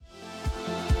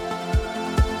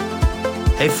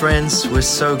Hey friends, we're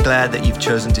so glad that you've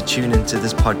chosen to tune into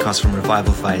this podcast from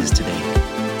Revival Fires today.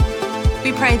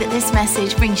 We pray that this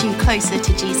message brings you closer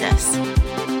to Jesus.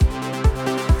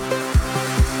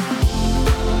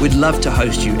 We'd love to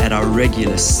host you at our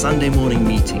regular Sunday morning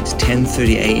meetings,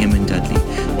 10:30 a.m. in Dudley.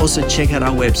 Also check out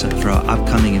our website for our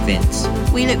upcoming events.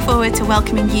 We look forward to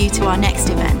welcoming you to our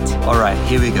next event. All right,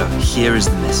 here we go. Here is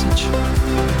the message.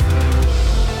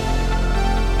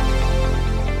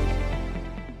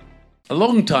 A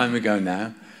long time ago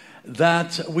now,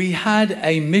 that we had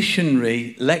a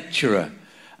missionary lecturer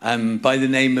by the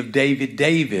name of David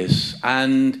Davis,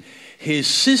 and his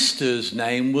sister's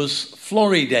name was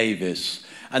Florrie Davis,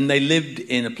 and they lived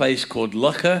in a place called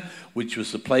Lucca, which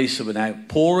was the place of an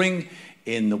outpouring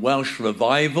in the Welsh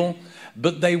revival.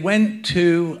 But they went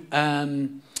to Malawi,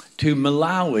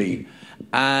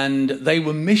 and they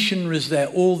were missionaries there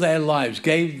all their lives,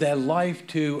 gave their life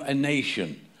to a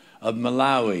nation of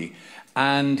Malawi.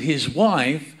 And his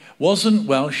wife wasn't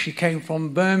Welsh, she came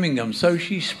from Birmingham, so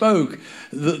she spoke.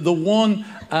 The one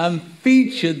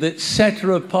feature that set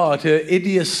her apart, her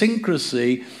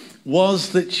idiosyncrasy, was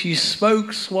that she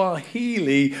spoke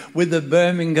Swahili with a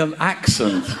Birmingham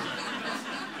accent.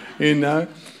 You know?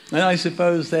 And I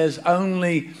suppose there's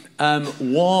only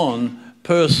one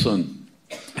person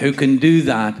who can do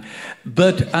that.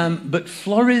 But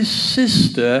Florrie's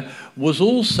sister was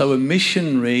also a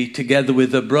missionary together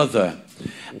with her brother.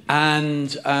 And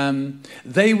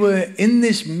they were in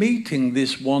this meeting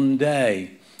this one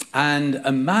day, and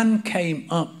a man came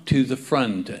up to the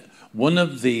front. One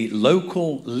of the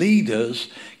local leaders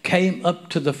came up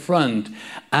to the front,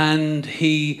 and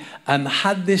he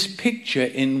had this picture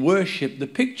in worship. The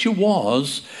picture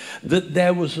was that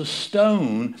there was a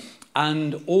stone,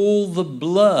 and all the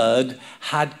blood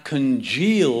had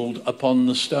congealed upon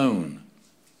the stone.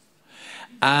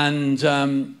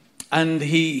 And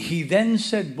he then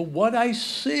said, but what I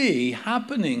see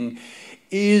happening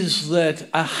is that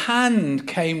a hand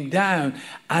came down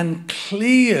and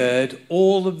cleared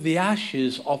all of the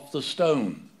ashes off the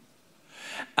stone.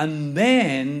 And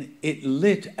then it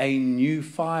lit a new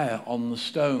fire on the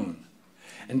stone.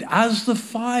 And as the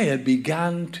fire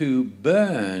began to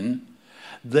burn,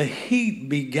 the heat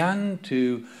began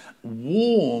to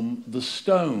warm the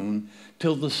stone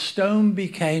till the stone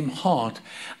became hot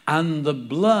and the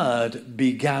blood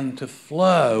began to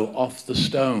flow off the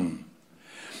stone.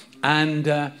 And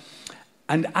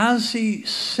as he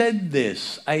said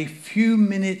this, a few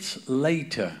minutes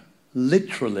later,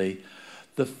 literally,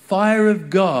 the fire of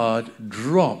God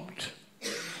dropped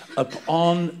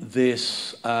upon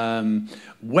this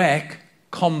WEC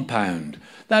compound.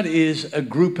 That is a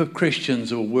group of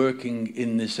Christians who were working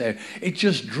in this area. It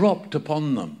just dropped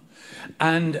upon them.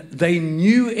 And they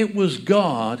knew it was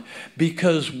God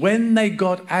because when they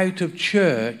got out of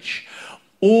church,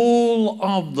 all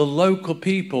of the local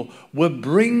people were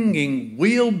bringing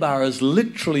wheelbarrows,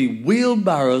 literally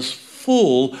wheelbarrows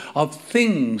full of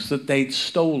things that they'd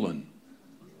stolen.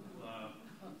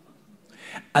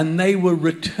 And they were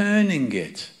returning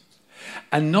it.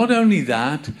 And not only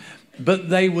that, but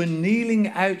they were kneeling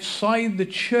outside the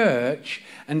church,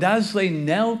 and as they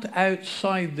knelt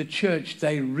outside the church,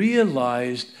 they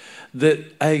realized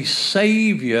that a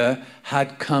Savior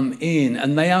had come in.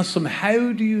 And they asked them,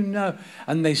 how do you know?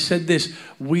 And they said this,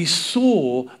 we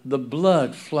saw the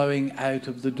blood flowing out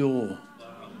of the door.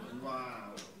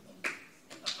 Wow.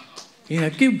 You know,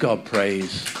 give God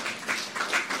praise.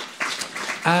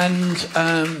 And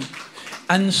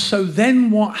so then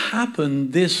what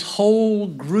happened, this whole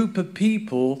group of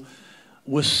people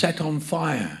was set on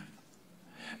fire.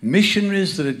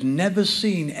 Missionaries that had never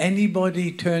seen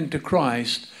anybody turn to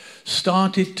Christ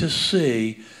started to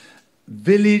see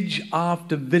village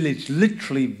after village,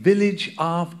 literally village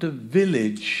after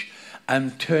village,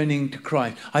 turning to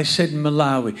Christ. I said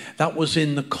Malawi. That was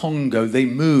in the Congo. They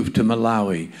moved to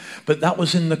Malawi. But that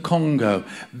was in the Congo.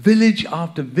 Village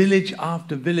after village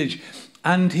after village.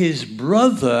 And his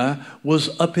brother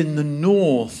was up in the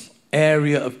north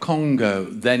area of Congo.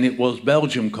 Then it was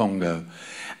Belgium Congo.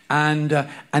 And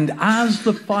as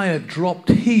the fire dropped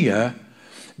here,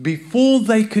 before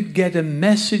they could get a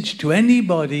message to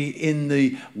anybody in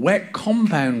the WEC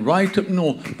compound right up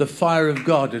north, the fire of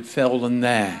God had fallen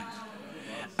there.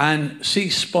 And see,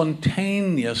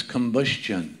 spontaneous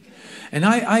combustion. And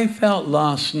I felt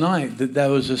last night that there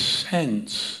was a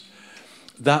sense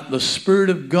that the Spirit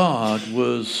of God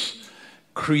was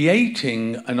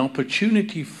creating an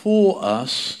opportunity for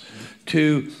us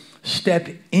to step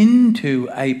into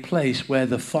a place where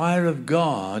the fire of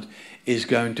God is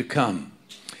going to come.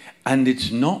 And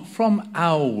it's not from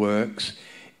our works,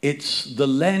 it's the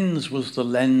lens was the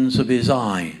lens of his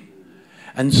eye.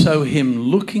 And so him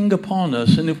looking upon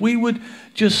us, and if we would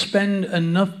just spend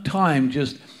enough time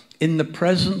just in the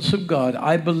presence of God,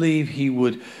 I believe he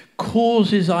would cause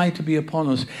his eye to be upon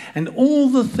us. And all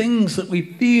the things that we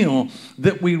feel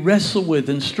that we wrestle with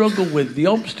and struggle with, the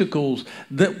obstacles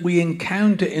that we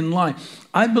encounter in life,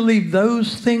 I believe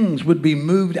those things would be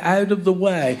moved out of the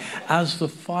way as the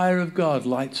fire of God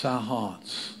lights our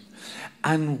hearts.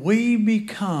 And we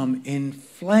become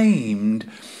inflamed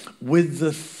with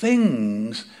the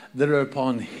things that are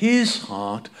upon his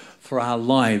heart for our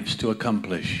lives to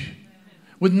accomplish.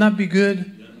 Wouldn't that be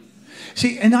good?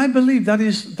 See, and I believe that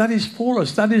is for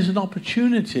us. That is an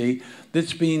opportunity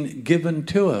that's been given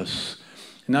to us.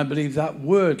 And I believe that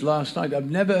word last night, I've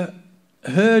never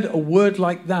heard a word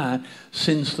like that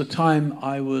since the time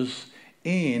I was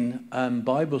in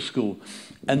Bible school.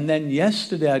 And then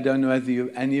yesterday, I don't know whether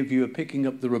any of you are picking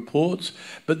up the reports,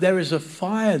 but there is a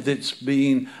fire that's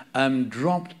been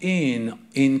dropped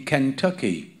in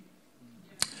Kentucky.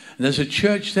 And there's a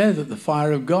church there that the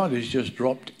fire of God has just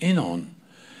dropped in on.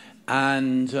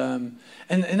 And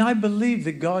I believe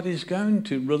that God is going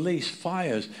to release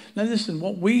fires. Now listen,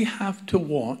 what we have to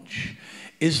watch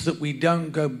is that we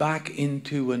don't go back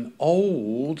into an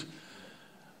old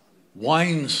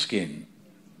wineskin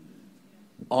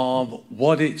of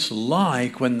what it's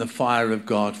like when the fire of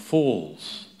God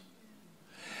falls.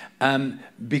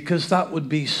 Because that would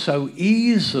be so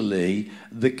easily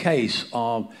the case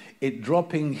of it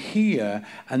dropping here,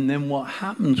 and then what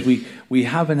happens, we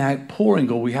have an outpouring,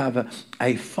 or we have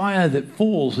a fire that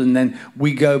falls, and then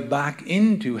we go back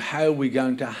into how we're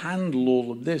going to handle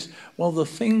all of this. Well, the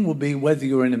thing will be, whether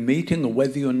you're in a meeting or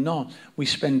whether you're not, we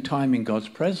spend time in God's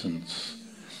presence.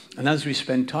 And as we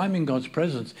spend time in God's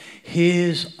presence,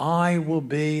 his eye will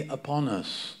be upon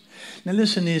us. Now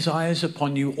listen, his eye is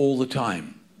upon you all the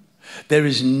time. There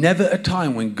is never a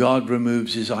time when God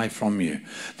removes his eye from you.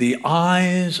 The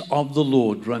eyes of the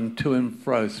Lord run to and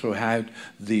fro throughout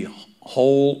the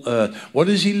whole earth. What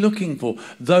is he looking for?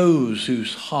 Those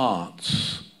whose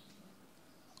hearts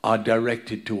are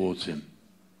directed towards him.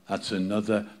 That's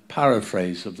another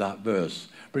paraphrase of that verse.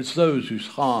 But it's those whose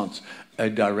hearts are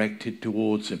directed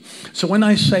towards him. So when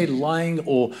I say lying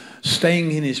or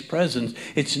staying in his presence,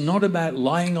 it's not about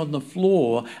lying on the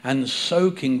floor and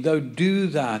soaking, though do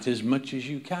that as much as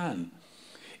you can.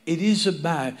 It is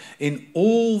about, in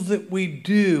all that we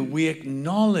do, we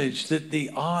acknowledge that the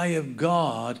eye of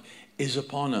God is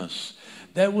upon us.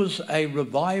 There was a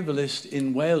revivalist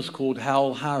in Wales called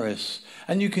Howell Harris.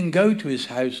 And you can go to his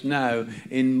house now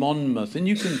in Monmouth, and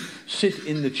you can sit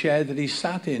in the chair that he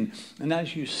sat in. And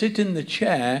as you sit in the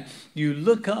chair, you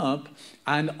look up,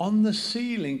 and on the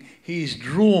ceiling, he's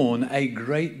drawn a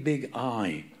great big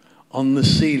eye on the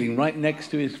ceiling right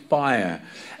next to his fire.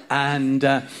 And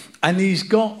he's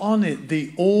got on it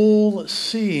the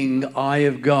all-seeing eye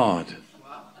of God.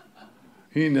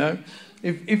 You know?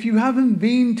 If you haven't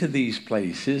been to these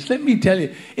places, let me tell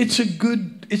you, it's a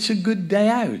good day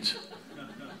out.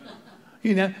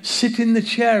 You know, sit in the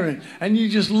chair and you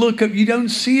just look up. You don't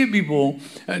see it before.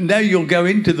 And now you'll go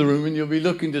into the room and you'll be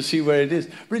looking to see where it is.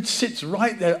 But it sits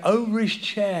right there over his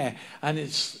chair, and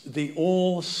it's the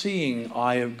all-seeing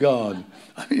eye of God.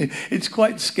 I mean, it's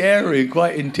quite scary,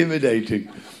 quite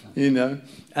intimidating, you know.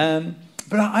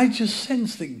 But I just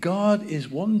sense that God is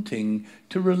wanting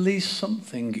to release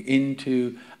something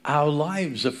into our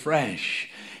lives afresh.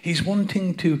 He's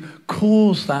wanting to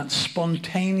cause that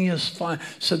spontaneous fire.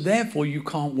 So therefore, you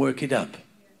can't work it up.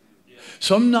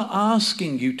 So I'm not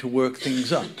asking you to work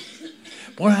things up.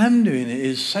 What I'm doing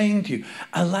is saying to you,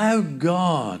 allow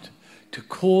God to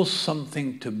cause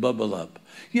something to bubble up.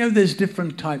 You know, there's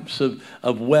different types of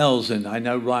wells, and I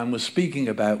know Ryan was speaking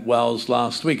about wells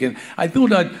last week, and I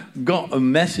thought I'd got a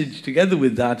message together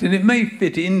with that, and it may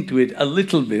fit into it a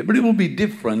little bit, but it will be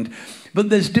different. But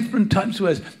there's different types of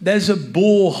wells. There's a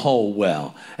borehole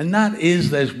well, and that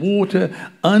is there's water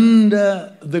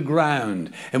under the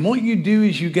ground. And what you do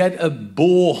is you get a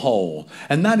borehole,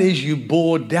 and that is you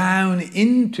bore down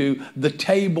into the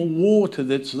table water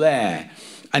that's there.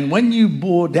 And when you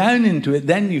bore down into it,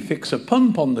 then you fix a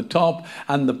pump on the top,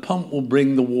 and the pump will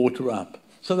bring the water up.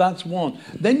 So that's one.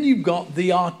 Then you've got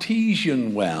the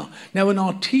artesian well. Now, an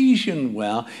artesian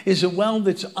well is a well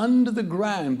that's under the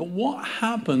ground, but what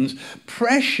happens,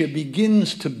 pressure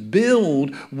begins to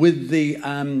build with the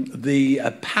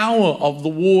power of the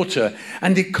water,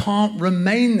 and it can't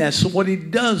remain there. So what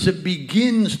it does, it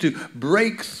begins to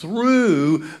break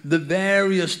through the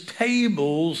various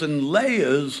tables and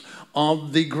layers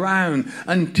of the ground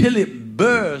until it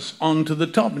bursts onto the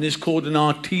top, and it's called an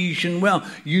artesian well.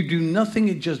 You do nothing,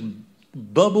 it just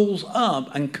bubbles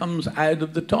up and comes out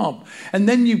of the top. And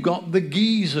then you've got the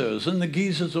geysers, and the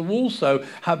geysers are also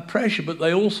have pressure, but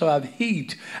they also have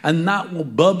heat, and that will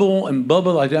bubble and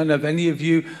bubble. I don't know if any of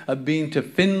you have been to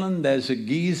Finland. There's a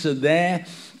geyser there,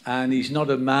 and he's not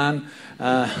a man.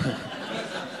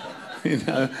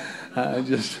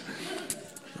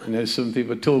 I know some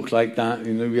people talk like that.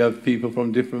 We have people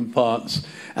from different parts.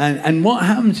 And what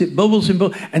happens, it bubbles and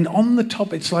bubbles. And on the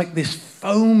top, it's like this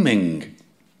foaming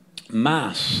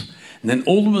mass. And then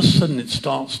all of a sudden, it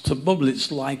starts to bubble.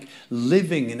 It's like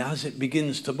living. And as it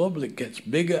begins to bubble, it gets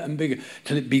bigger and bigger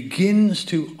till it begins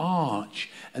to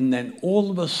arch. And then all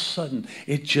of a sudden,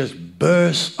 it just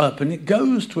bursts up. And it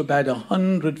goes to about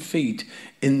 100 feet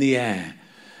in the air.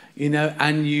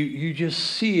 And you just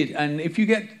see it. And if you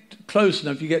get close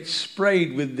enough, you get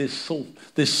sprayed with this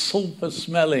sulfur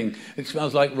smelling. It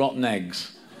smells like rotten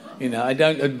eggs. I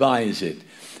don't advise it.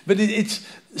 But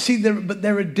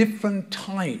there are different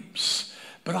types.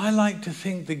 But I like to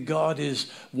think that God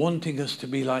is wanting us to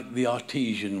be like the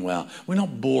artesian well. We're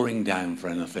not boring down for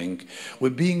anything. We're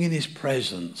being in his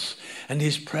presence. And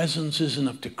his presence is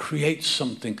enough to create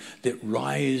something that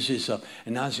rises up.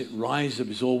 And as it rises up,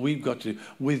 is all we've got to do.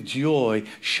 With joy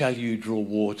shall you draw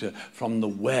water from the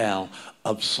well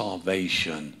of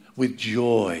salvation. With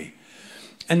joy.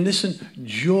 And listen,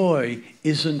 joy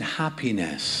isn't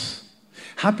happiness.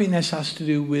 Happiness has to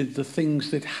do with the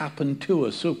things that happen to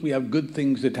us. So if we have good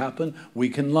things that happen, we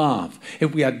can laugh.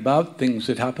 If we had bad things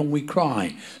that happen, we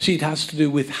cry. See, it has to do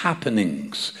with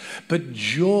happenings. But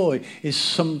joy is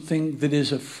something that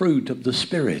is a fruit of the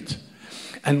Spirit.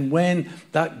 And when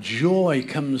that joy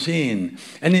comes in,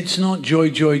 and it's not joy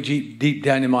deep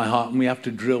down in my heart, and we have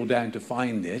to drill down to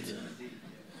find it.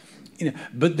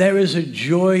 But there is a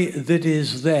joy that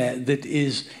is there, that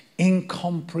is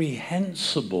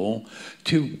incomprehensible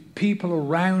to people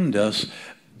around us,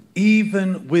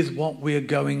 even with what we're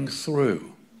going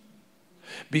through.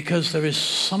 Because there is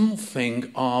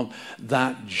something of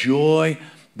that joy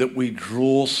that we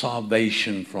draw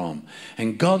salvation from.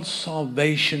 And God's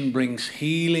salvation brings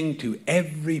healing to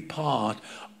every part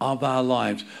of our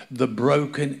lives, the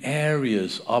broken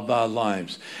areas of our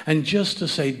lives. And just to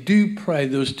say, do pray.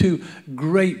 There was two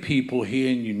great people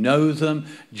here, and you know them,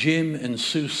 Jim and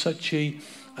Sue Suchi.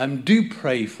 Do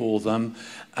pray for them.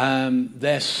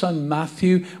 Their son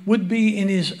Matthew would be in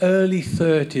his early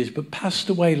 30s, but passed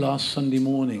away last Sunday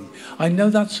morning. I know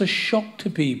that's a shock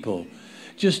to people.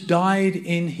 Just died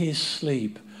in his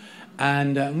sleep.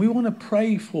 And we want to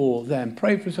pray for them.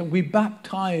 Pray for them. We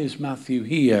baptized Matthew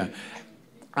here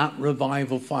at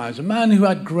Revival Fires, a man who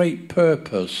had great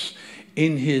purpose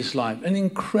in his life, an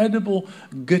incredible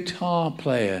guitar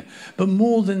player. But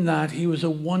more than that, he was a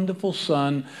wonderful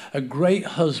son, a great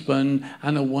husband,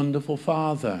 and a wonderful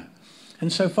father. And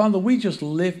so, Father, we just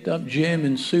lift up Jim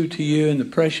and Sue to you in the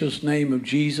precious name of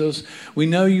Jesus. We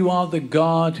know you are the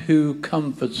God who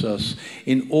comforts us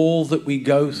in all that we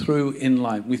go through in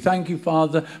life. We thank you,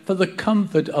 Father, for the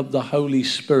comfort of the Holy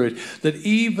Spirit, that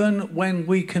even when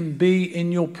we can be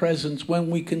in your presence,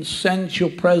 when we can sense your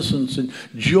presence and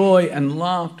joy and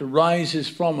laughter rises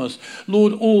from us,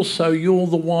 Lord, also you're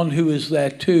the one who is there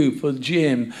too for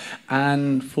Jim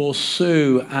and for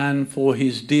Sue and for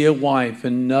his dear wife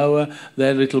and Noah,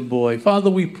 their little boy. Father,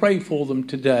 we pray for them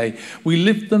today. We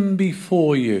lift them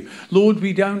before you. Lord,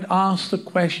 we don't ask the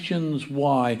questions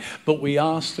why, but we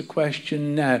ask the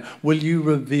question now, will you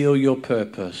reveal your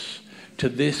purpose to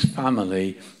this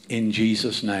family in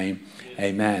Jesus' name?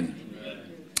 Amen.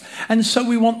 And so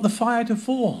we want the fire to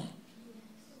fall.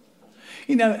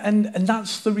 And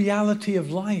that's the reality of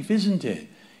life, isn't it?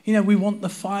 We want the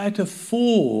fire to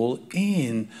fall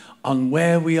in on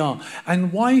where we are.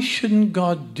 And why shouldn't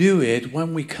God do it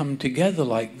when we come together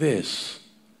like this?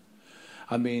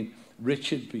 I mean,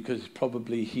 Richard, because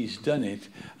probably he's done it,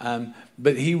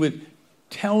 but he would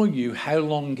tell you how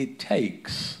long it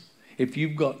takes. If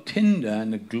you've got tinder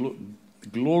and a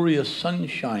glorious sun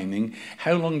shining,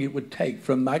 how long it would take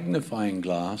for a magnifying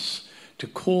glass to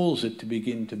cause it to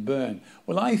begin to burn.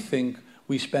 Well, I think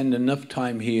we spend enough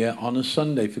time here on a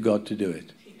Sunday for God to do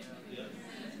it.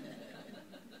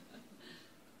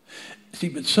 See,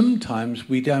 but sometimes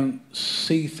we don't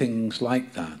see things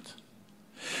like that.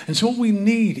 And so what we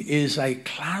need is a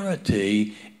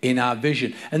clarity in our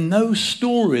vision. And those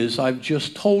stories I've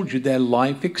just told you, they're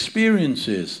life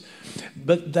experiences.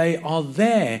 But they are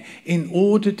there in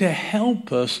order to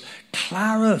help us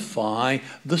clarify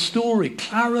the story,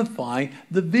 clarify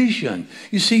the vision.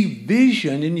 You see,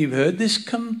 vision, and you've heard this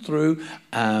come through,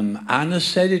 Anna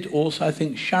said it, also I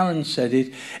think Sharon said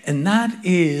it, and that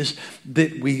is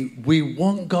that we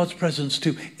want God's presence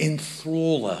to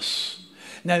enthrall us,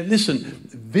 Now listen,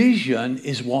 vision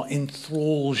is what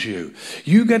enthralls you.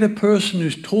 You get a person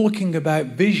who's talking about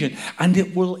vision and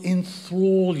it will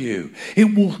enthrall you.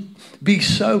 It will be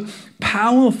so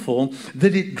powerful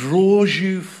that it draws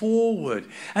you forward.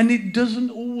 And it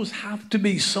doesn't always have to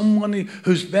be someone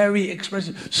who's very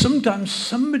expressive. Sometimes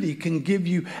somebody can give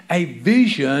you a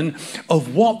vision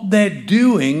of what they're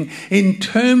doing in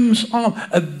terms of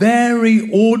a very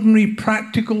ordinary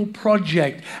practical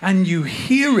project, and you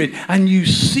hear it and you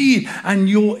see it and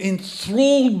you're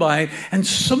enthralled by it, and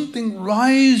something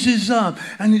rises up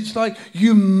and it's like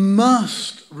you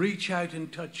must reach out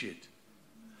and touch it.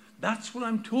 That's what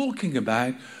I'm talking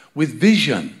about with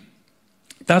vision.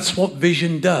 That's what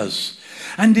vision does.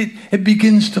 And it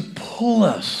begins to pull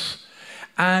us.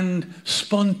 And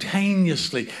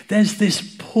spontaneously, there's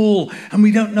this pull. And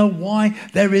we don't know why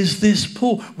there is this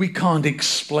pull. We can't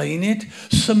explain it.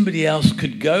 Somebody else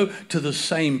could go to the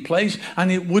same place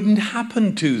and it wouldn't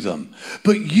happen to them.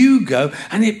 But you go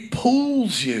and it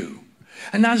pulls you.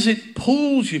 And as it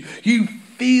pulls you, you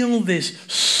feel this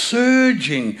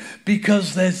surging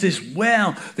because there's this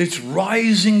well that's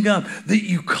rising up that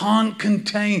you can't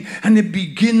contain, and it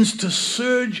begins to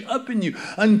surge up in you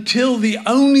until the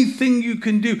only thing you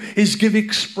can do is give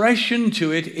expression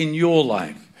to it in your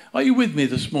life. Are you with me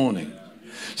this morning?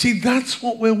 See, that's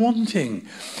what we're wanting.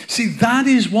 See, that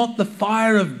is what the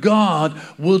fire of God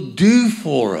will do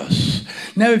for us.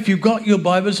 Now, if you've got your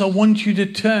Bibles, I want you to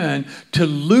turn to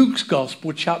Luke's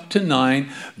Gospel, chapter 9,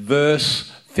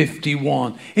 verse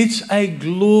 51. It's a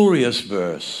glorious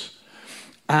verse.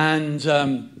 And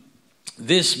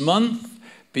this month,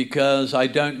 because I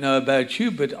don't know about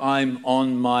you, but I'm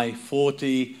on my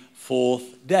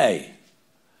 44th day.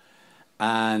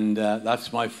 And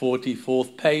that's my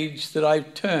 44th page that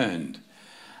I've turned.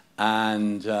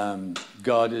 And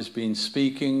God has been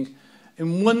speaking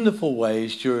in wonderful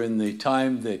ways during the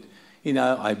time that,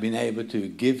 I've been able to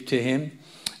give to him.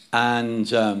 And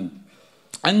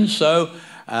so,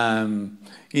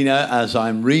 as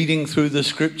I'm reading through the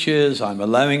scriptures, I'm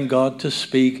allowing God to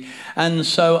speak. And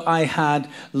so I had,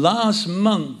 last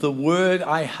month, the word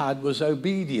I had was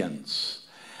obedience.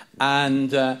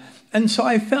 And so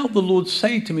I felt the Lord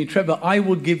say to me, Trevor, I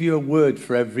will give you a word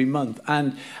for every month.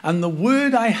 And the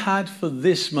word I had for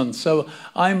this month, so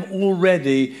I'm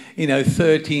already,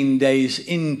 13 days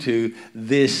into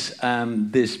this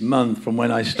month from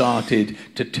when I started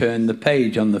to turn the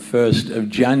page on the 1st of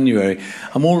January.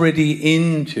 I'm already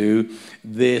into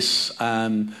this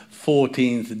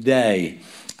 14th day.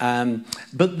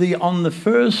 But on the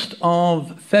 1st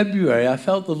of February, I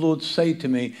felt the Lord say to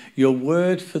me, your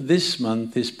word for this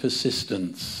month is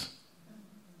persistence.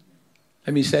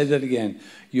 Let me say that again.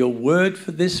 Your word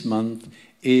for this month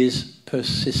is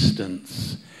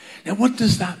persistence. Now, what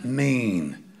does that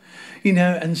mean?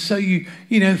 And so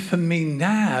for me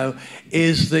now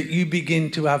is that you begin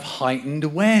to have heightened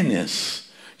awareness.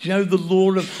 Do you know the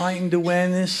law of heightened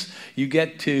awareness? You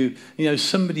get to,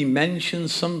 somebody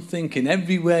mentions something, and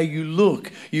everywhere you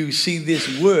look, you see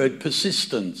this word,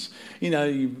 persistence.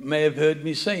 You may have heard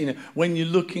me say, when you're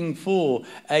looking for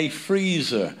a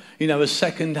freezer, a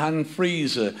second-hand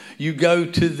freezer, you go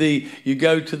to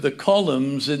the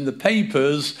columns in the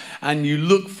papers and you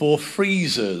look for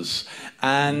freezers.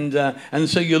 And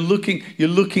so you're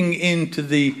looking into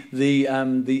the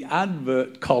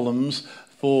advert columns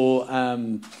for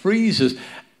freezers,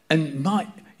 and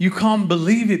you can't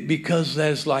believe it because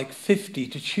there's like 50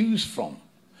 to choose from.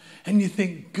 And you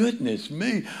think, goodness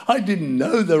me, I didn't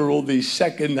know there were all these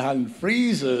second-hand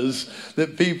freezers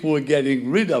that people were getting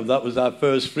rid of. That was our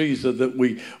first freezer that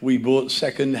we bought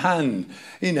second-hand,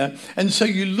 And so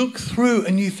you look through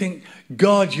and you think,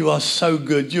 God, you are so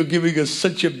good. You're giving us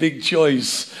such a big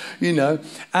choice,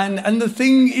 And the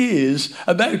thing is,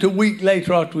 about a week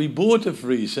later after we bought a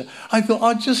freezer, I thought,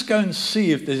 I'll just go and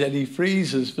see if there's any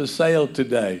freezers for sale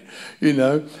today,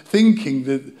 thinking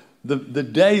that the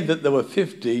day that there were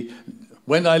 50,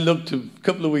 when I looked a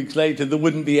couple of weeks later, there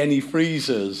wouldn't be any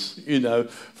freezers,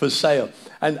 for sale.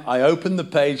 And I opened the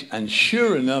page, and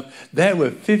sure enough, there were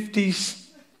 50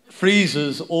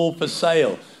 freezers all for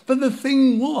sale. But the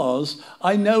thing was,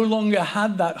 I no longer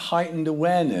had that heightened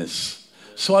awareness,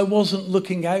 so I wasn't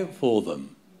looking out for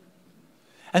them.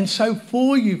 And so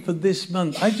for you for this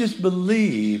month, I just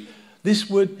believe this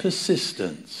word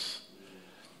persistence.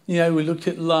 We looked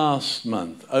at last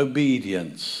month,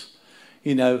 obedience,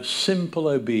 simple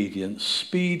obedience,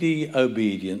 speedy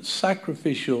obedience,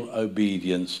 sacrificial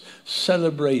obedience,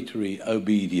 celebratory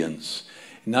obedience.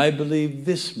 And I believe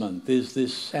this month is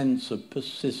this sense of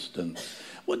persistence.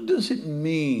 What does it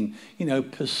mean,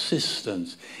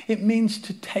 persistence? It means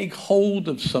to take hold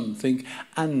of something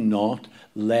and not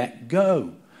let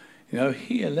go.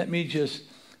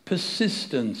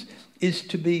 Persistence is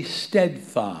to be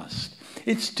steadfast.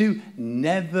 It's to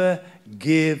never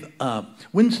give up.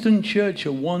 Winston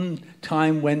Churchill one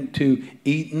time went to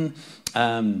Eton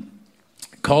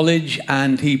College,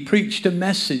 and he preached a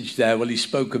message there. Well, he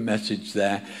spoke a message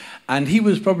there. And he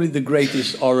was probably the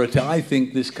greatest orator I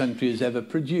think this country has ever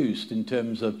produced in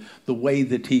terms of the way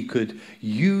that he could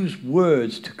use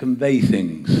words to convey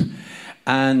things.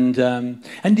 And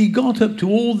he got up to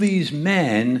all these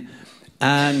men,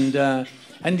 and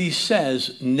he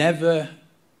says, never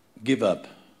give up.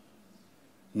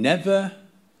 Never,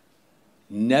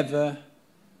 never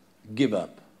give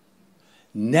up.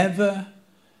 Never,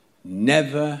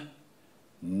 never,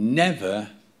 never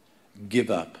give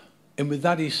up. And with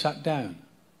that, he sat down.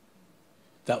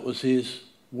 That was his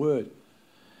word.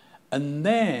 And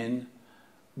then,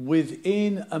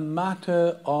 within a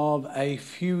matter of a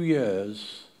few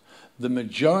years, the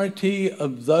majority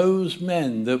of those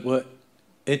men that were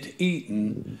at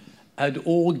Eton had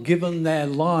all given their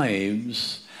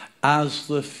lives as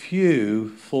the few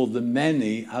for the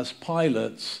many as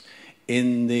pilots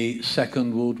in the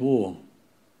Second World War.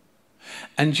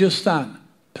 And just that,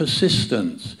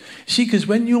 persistence. See, because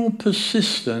when you're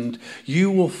persistent, you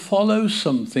will follow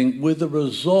something with a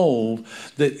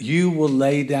resolve that you will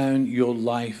lay down your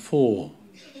life for.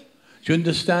 Do you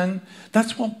understand?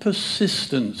 That's what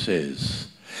persistence is.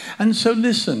 And so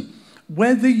listen,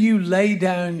 whether you lay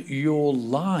down your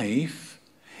life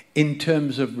in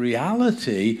terms of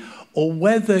reality or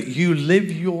whether you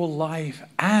live your life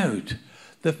out,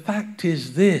 the fact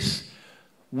is this: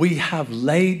 we have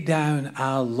laid down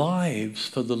our lives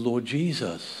for the Lord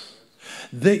Jesus.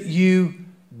 That you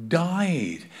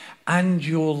died and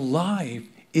your life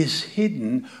is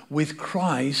hidden with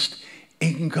Christ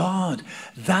in God.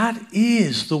 That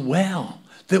is the well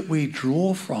that we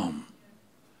draw from.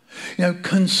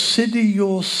 Consider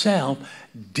yourself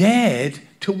dead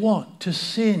to what? To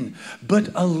sin, but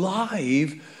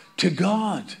alive to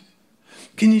God.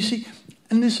 Can you see?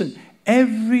 And listen,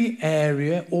 every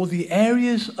area or the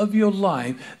areas of your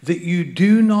life that you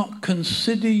do not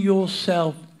consider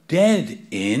yourself dead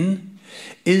in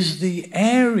is the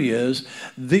areas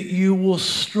that you will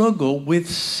struggle with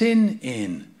sin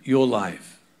in your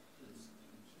life.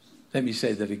 Let me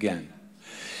say that again.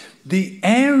 The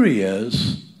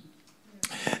areas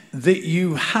that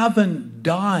you haven't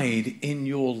died in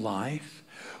your life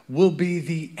will be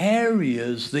the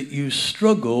areas that you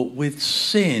struggle with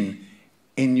sin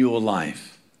in your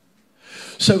life.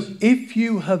 So if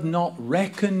you have not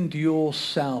reckoned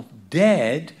yourself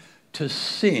dead to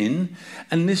sin,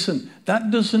 and listen,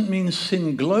 that doesn't mean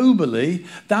sin globally,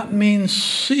 that means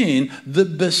sin, the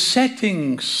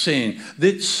besetting sin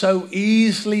that so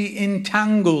easily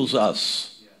entangles us.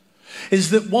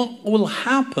 Is that what will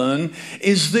happen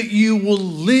is that you will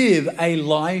live a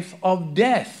life of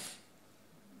death.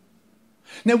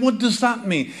 Now, what does that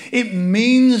mean? It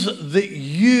means that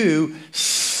you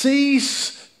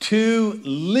cease to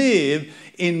live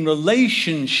in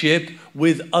relationship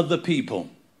with other people.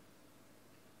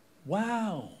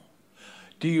 Wow.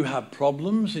 Do you have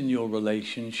problems in your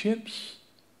relationships?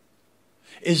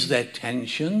 Is there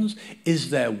tensions?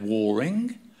 Is there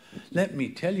warring? Let me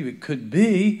tell you, it could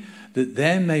be that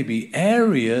there may be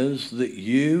areas that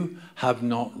you have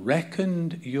not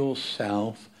reckoned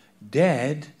yourself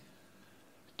dead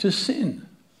to sin.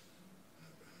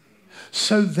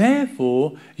 So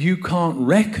therefore, you can't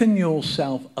reckon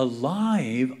yourself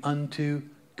alive unto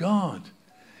God.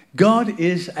 God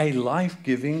is a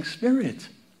life-giving spirit.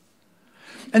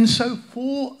 And so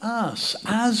for us,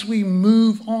 as we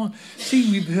move on,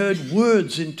 see, we've heard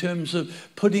words in terms of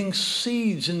putting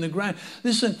seeds in the ground.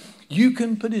 Listen, you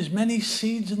can put as many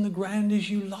seeds in the ground as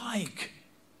you like.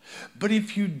 But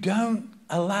if you don't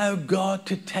allow God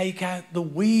to take out the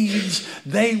weeds,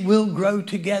 they will grow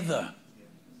together.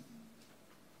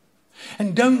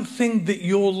 And don't think that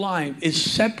your life is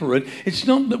separate. It's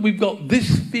not that we've got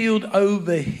this field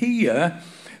over here,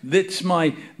 that's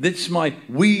my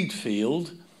weed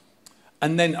field,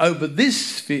 and then over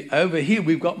here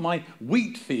we've got my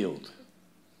wheat field.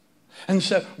 And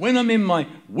so when I'm in my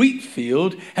wheat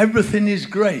field, everything is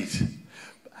great.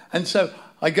 And so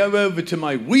I go over to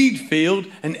my weed field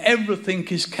and everything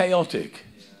is chaotic.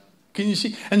 Can you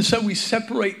see? And so we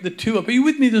separate the two up. Are you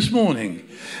with me this morning?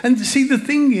 And see, the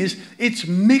thing is, it's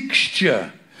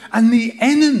mixture. And the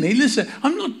enemy, listen,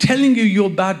 I'm not telling you you're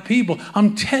bad people.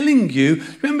 I'm telling you,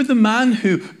 remember the man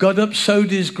who got up, sowed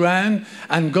his ground,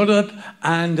 and got up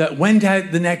and went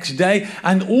out the next day,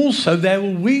 and also there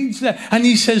were weeds there. And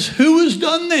he says, who has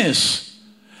done this?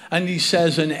 And he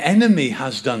says, an enemy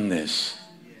has done this.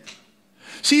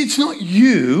 See, it's not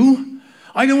you.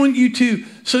 I don't want you to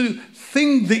sort of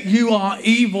think that you are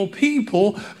evil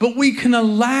people, but we can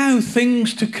allow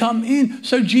things to come in.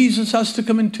 So Jesus has to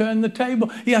come and turn the table.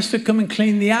 He has to come and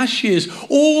clean the ashes.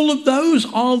 All of those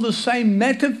are the same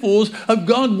metaphors of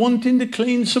God wanting to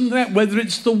clean something out, whether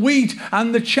it's the wheat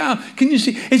and the chaff. Can you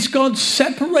see? It's God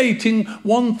separating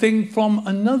one thing from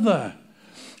another.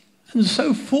 And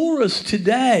so for us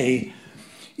today,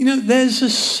 you know, there's a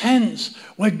sense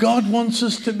where God wants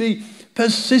us to be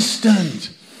persistent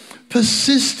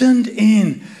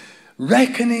in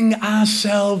reckoning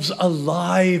ourselves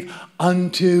alive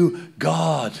unto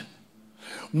God.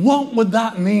 What would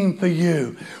that mean for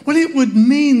you? Well, it would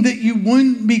mean that you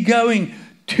wouldn't be going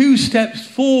 2 steps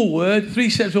forward, 3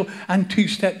 steps forward, and 2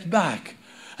 steps back.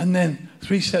 And then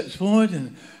 3 steps forward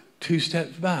and 2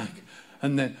 steps back.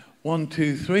 And then 1,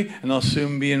 2, 3, and I'll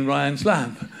soon be in Ryan's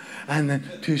lap. And then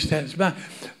 2 steps back.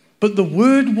 But the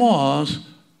word was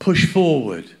push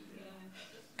forward.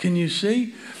 Can you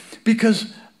see?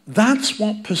 Because that's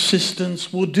what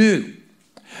persistence will do.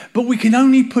 But we can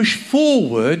only push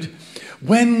forward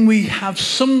when we have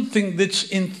something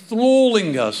that's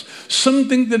enthralling us,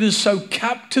 something that has so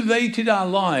captivated our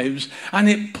lives, and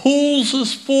it pulls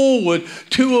us forward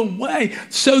to a way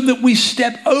so that we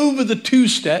step over the 2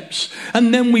 steps,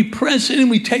 and then we press in and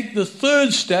we take the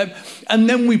 3rd step, and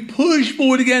then we push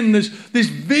forward again. There's this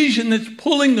vision that's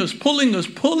pulling us,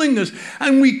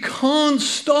 and we can't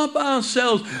stop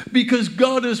ourselves because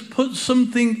God has put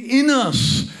something in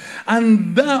us,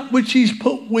 and that which He's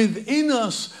put within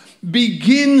us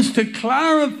begins to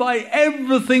clarify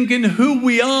everything in who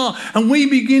we are, and we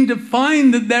begin to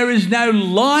find that there is now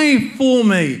life for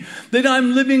me, that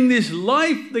I'm living this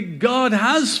life that God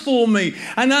has for me,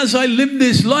 and as I live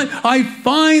this life, I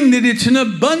find that it's an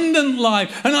abundant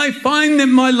life, and I find that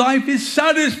my life is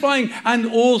satisfying, and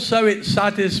also it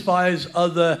satisfies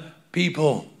other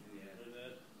people.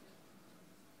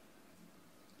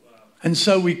 And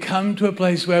so we come to a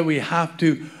place where we have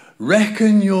to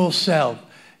reckon yourself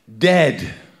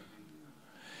dead.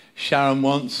 Sharon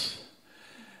once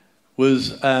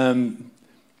was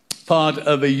part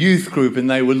of a youth group, and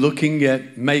they were looking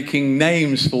at making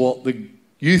names for what the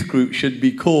youth group should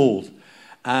be called.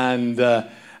 And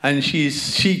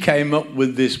she came up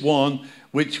with this one,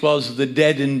 which was the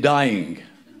dead and dying.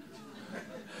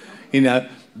 You know,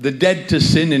 the dead to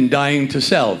sin and dying to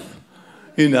self.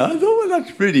 You know, I thought, well,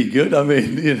 that's pretty good. I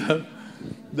mean, you know,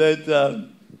 that.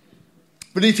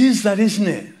 But it is that, isn't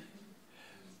it?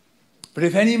 But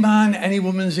if any man, any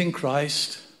woman's in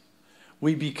Christ,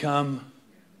 we become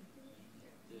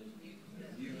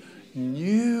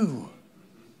new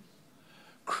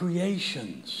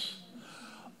creations.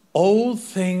 Old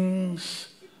things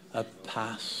have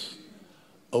passed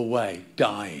away,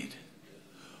 died.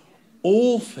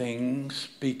 All things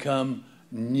become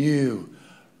new,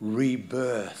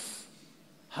 rebirth.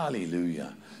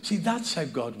 Hallelujah. See, that's how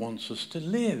God wants us to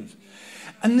live.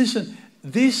 And listen,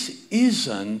 this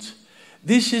isn't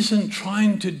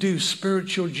trying to do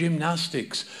spiritual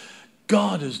gymnastics.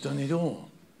 God has done it all.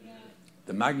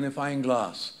 The magnifying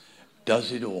glass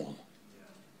does it all.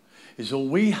 Is all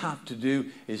we have to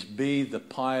do is be the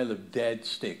pile of dead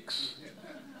sticks.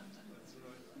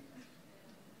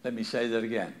 Let me say that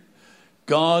again.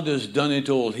 God has done it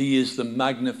all. He is the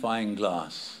magnifying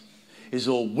glass. Is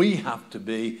all we have to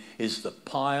be is the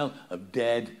pile of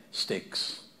dead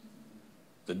sticks.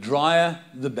 The drier,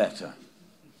 the better.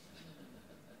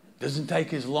 Doesn't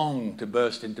take as long to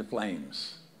burst into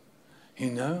flames, you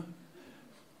know?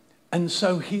 And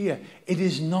so here, it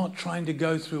is not trying to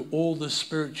go through all the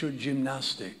spiritual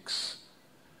gymnastics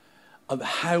of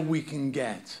how we can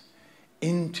get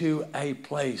into a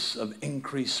place of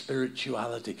increased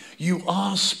spirituality. You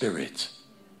are spirit.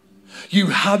 You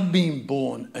have been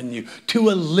born anew to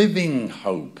a living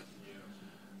hope.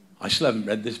 I still haven't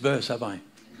read this verse, have I?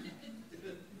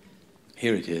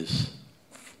 Here it is.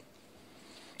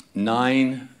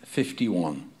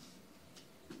 9:51.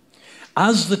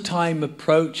 As the time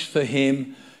approached for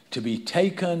him to be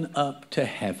taken up to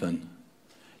heaven,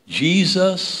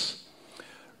 Jesus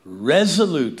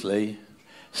resolutely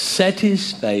set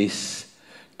his face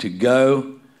to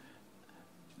go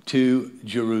to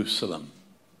Jerusalem.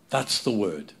 That's the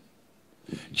word.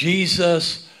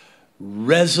 Jesus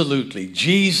resolutely,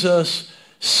 Jesus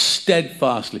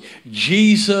steadfastly,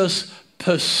 Jesus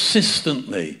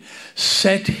persistently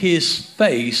set his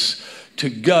face to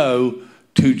go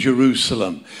to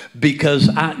Jerusalem, because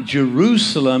at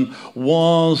Jerusalem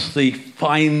was the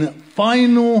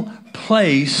final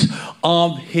place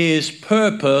of his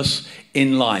purpose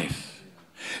in life.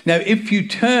 Now, if you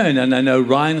turn, and I know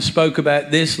Ryan spoke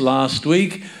about this last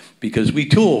week, because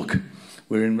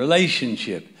we're in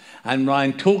relationship, and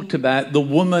Ryan talked about the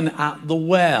woman at the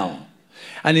well,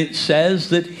 and it says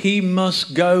that he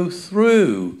must go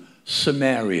through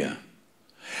Samaria.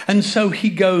 And so he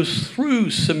goes through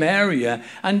Samaria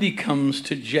and he comes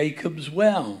to Jacob's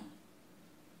well.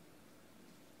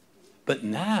 But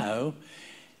now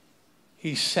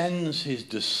he sends his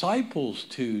disciples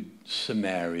to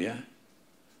Samaria,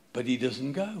 but he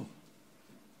doesn't go.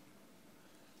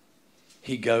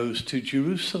 He goes to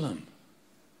Jerusalem.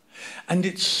 And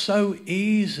it's so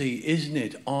easy, isn't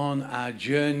it, on our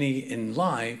journey in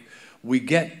life, we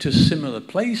get to similar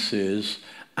places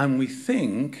and we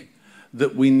think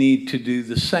that we need to do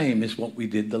the same as what we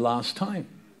did the last time.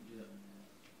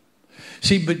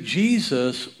 See, but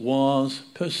Jesus was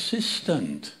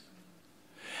persistent.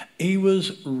 He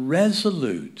was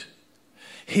resolute.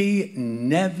 He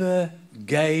never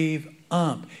gave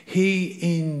up. He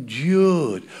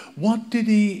endured. What did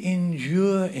he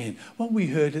endure in? Well, we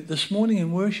heard it this morning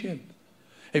in worship.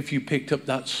 If you picked up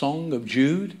that song of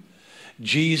Jude,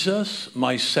 Jesus,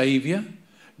 my Savior,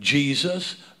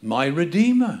 Jesus, my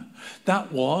Redeemer.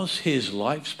 That was his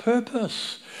life's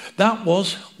purpose. That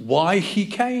was why he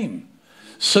came.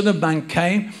 Son of Man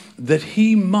came that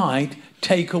he might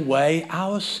take away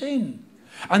our sin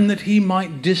and that he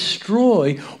might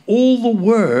destroy all the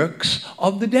works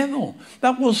of the devil.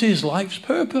 That was his life's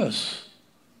purpose.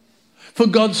 For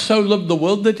God so loved the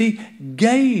world that he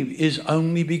gave his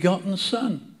only begotten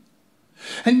Son.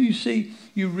 And you see,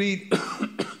 you read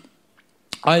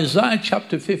Isaiah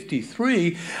chapter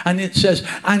 53, and it says,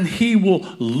 and he will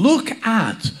look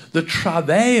at the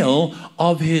travail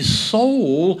of his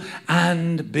soul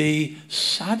and be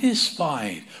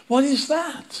satisfied. What is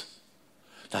that?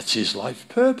 That's his life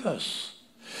purpose.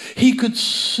 He could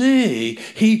see,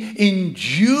 he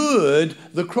endured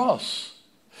the cross.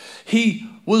 He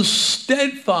was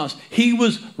steadfast. He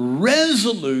was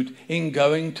resolute in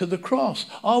going to the cross.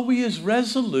 Are we as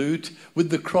resolute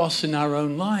with the cross in our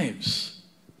own lives?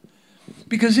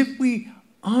 Because if we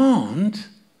aren't,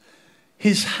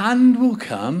 his hand will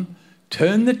come,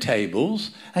 turn the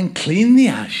tables, and clean the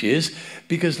ashes.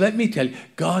 Because let me tell you,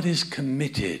 God is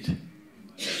committed.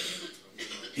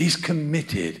 He's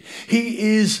committed.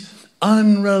 He is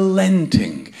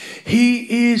unrelenting.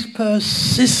 He is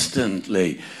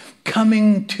persistently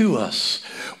coming to us.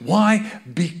 Why?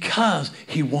 Because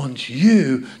he wants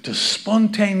you to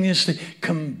spontaneously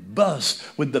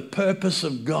combust with the purpose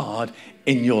of God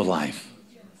in your life.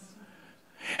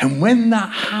 And when that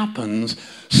happens,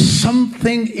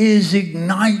 something is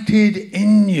ignited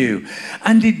in you.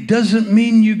 And it doesn't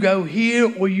mean you go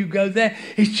here or you go there.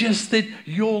 It's just that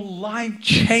your life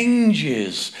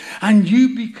changes and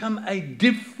you become a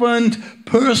different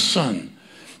person.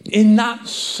 In that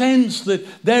sense that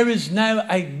there is now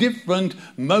a different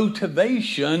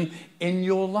motivation in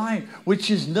your life,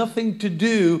 which is nothing to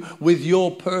do with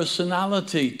your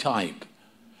personality type.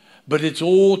 But it's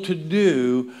all to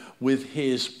do with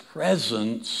his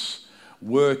presence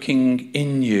working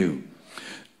in you.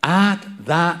 At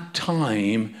that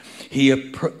time,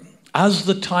 as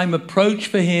the time approached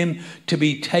for him to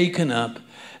be taken up,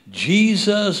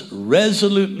 Jesus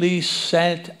resolutely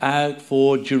set out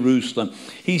for Jerusalem.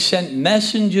 He sent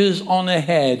messengers on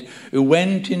ahead who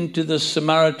went into the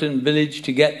Samaritan village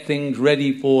to get things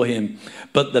ready for him.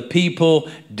 But the people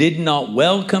did not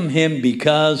welcome him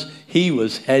because he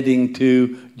was heading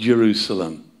to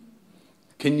Jerusalem.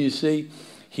 Can you see?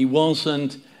 He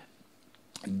wasn't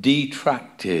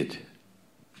detracted.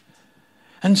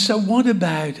 And so what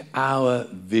about our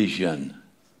vision?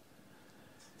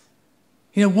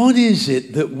 You know, what is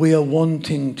it that we are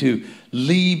wanting to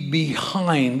leave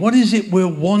behind? What is it we're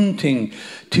wanting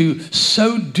to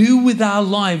so do with our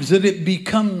lives that it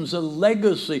becomes a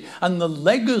legacy? And the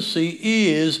legacy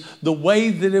is the way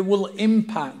that it will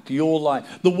impact your life,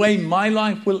 the way my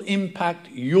life will impact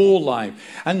your life.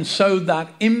 And so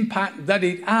that impact that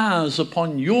it has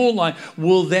upon your life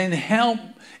will then help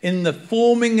in the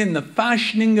forming and the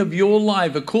fashioning of your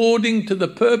life according to the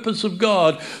purpose of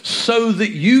God, so that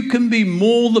you can be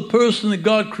more the person that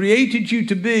God created you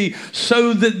to be,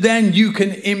 so that then you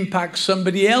can impact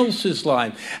somebody else's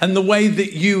life. And the way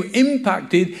that you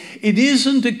impact it, it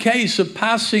isn't a case of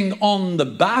passing on the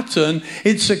baton,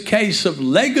 it's a case of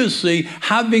legacy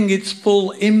having its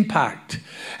full impact.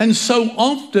 And so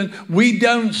often we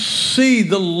don't see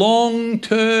the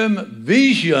long-term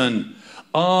vision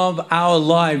of our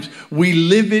lives. We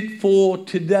live it for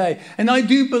today. And I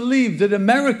do believe that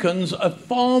Americans are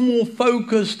far more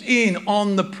focused in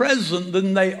on the present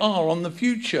than they are on the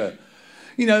future.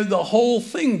 You know, the whole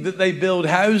thing that they build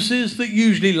houses that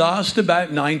usually last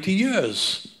about 90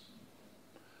 years.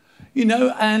 You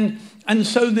know, and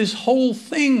so this whole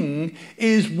thing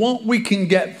is what we can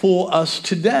get for us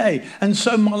today. And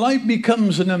so my life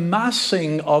becomes an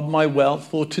amassing of my wealth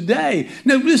for today.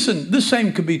 Now listen, the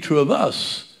same could be true of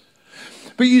us.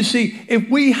 But you see, if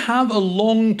we have a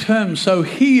long term, so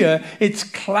here it's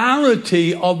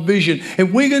clarity of vision.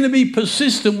 If we're going to be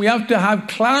persistent, we have to have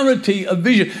clarity of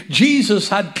vision. Jesus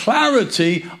had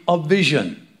clarity of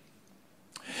vision.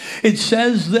 It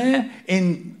says there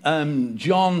in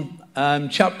John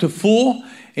chapter 4,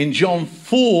 in John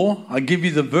 4, I give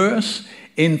you the verse.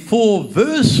 In 4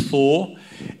 verse 4,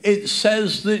 it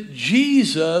says that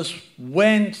Jesus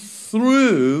went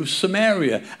through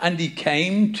Samaria and he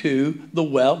came to the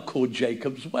well called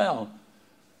Jacob's Well.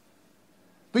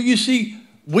 But you see,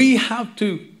 we have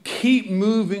to keep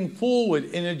moving forward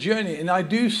in a journey. And I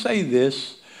do say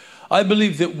this, I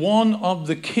believe that one of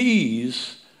the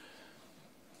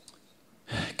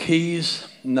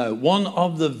one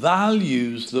of the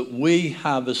values that we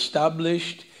have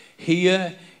established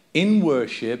here in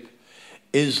worship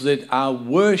is that our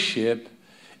worship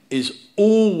is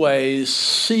always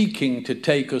seeking to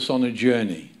take us on a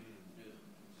journey.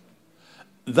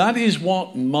 That is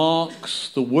what marks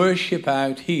the worship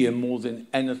out here more than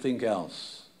anything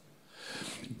else.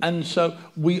 And so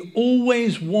we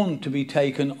always want to be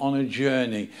taken on a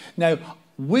journey. Now,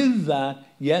 with that,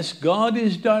 yes, God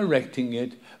is directing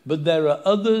it, but there are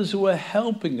others who are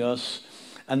helping us,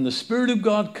 and the Spirit of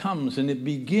God comes and it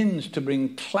begins to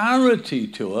bring clarity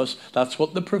to us. That's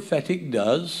what the prophetic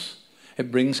does.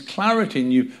 It brings clarity,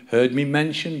 and you've heard me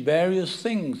mention various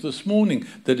things this morning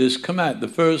that has come out. The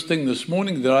first thing this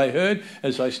morning that I heard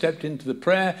as I stepped into the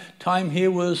prayer time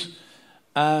here was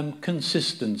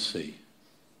consistency.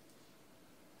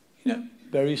 You know,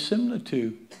 very similar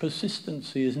to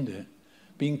persistency, isn't it?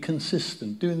 Being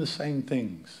consistent, doing the same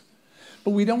things.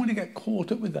 But we don't want to get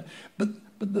caught up with that.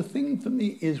 But the thing for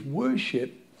me is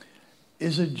worship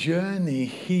is a journey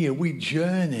here. We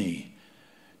journey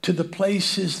to the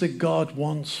places that God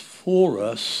wants for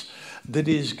us that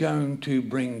is going to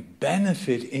bring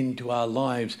benefit into our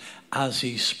lives as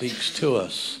he speaks to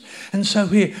us. And so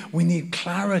here we need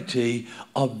clarity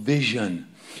of vision.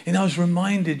 And I was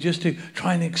reminded, just to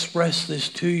try and express this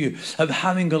to you, of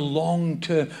having a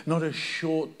long-term, not a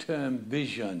short-term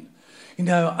vision. You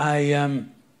know,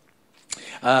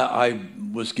 I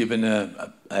was given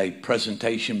a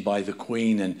presentation by the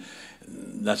Queen, and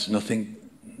that's nothing,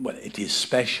 well, it is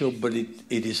special, but it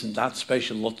isn't that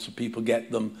special. Lots of people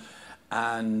get them.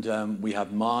 And we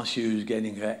have Marcia, who's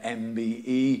getting her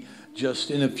MBE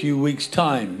just in a few weeks'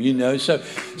 time, you know. So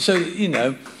you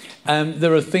know,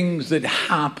 there are things that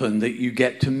happen that you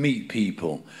get to meet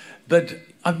people. But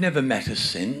I've never met her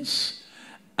since.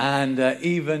 And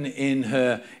even in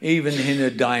her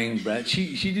dying breath,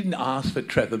 she didn't ask for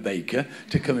Trevor Baker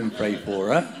to come and pray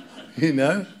for her, you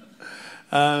know.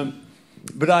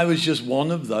 But I was just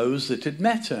one of those that had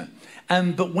met her.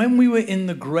 But when we were in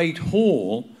the Great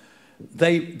Hall,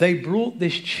 they brought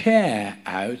this chair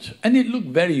out, and it looked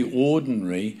very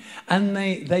ordinary, and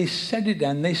they set it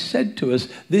down. They said to us,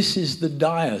 this is the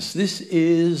dais, this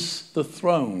is the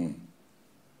throne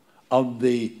of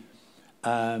the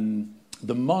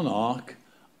monarch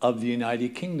of the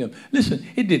United Kingdom. Listen,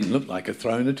 it didn't look like a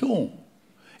throne at all.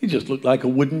 It just looked like a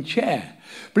wooden chair.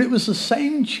 But it was the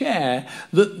same chair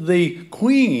that the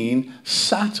Queen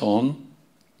sat on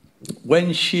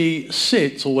when she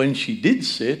sits, or when she did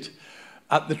sit,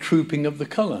 at the Trooping of the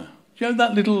Colour. Do you know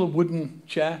that little wooden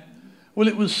chair?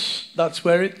 Well, that's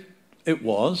where it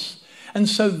was. And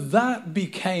so that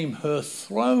became her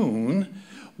throne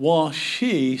while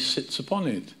she sits upon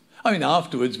it. I mean,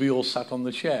 afterwards we all sat on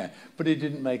the chair, but it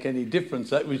didn't make any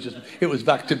difference. It was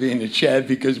back to being a chair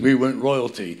because we weren't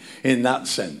royalty in that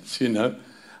sense, you know.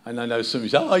 And I know some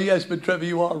say, oh yes, but Trevor,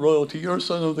 you are royalty. You're a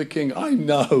son of the king. I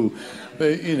know,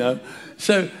 but, you know.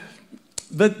 So,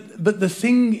 but the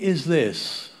thing is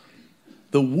this: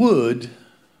 the wood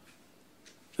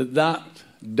that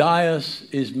dais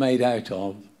is made out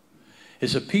of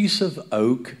is a piece of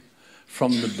oak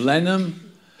from the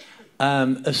Blenheim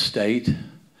estate.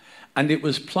 And it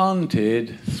was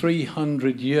planted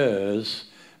 300 years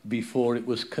before it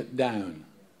was cut down.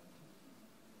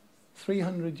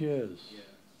 300 years. Yeah.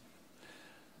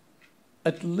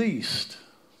 At least,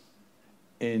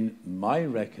 in my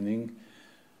reckoning,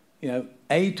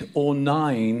 8 or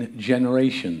 9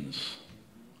 generations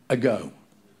ago.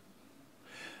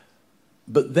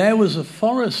 But there was a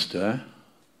forester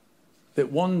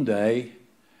that one day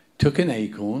took an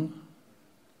acorn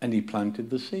and he planted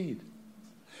the seed.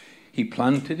 He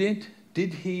planted it.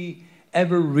 Did he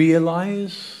ever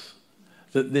realize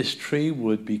that this tree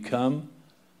would become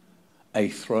a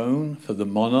throne for the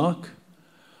monarch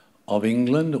of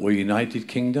England or United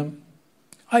Kingdom?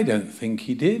 I don't think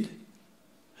he did.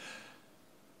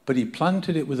 But he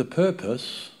planted it with a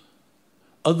purpose.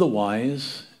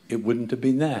 Otherwise, it wouldn't have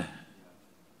been there.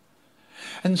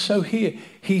 And so here,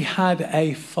 he had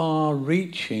a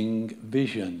far-reaching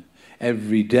vision.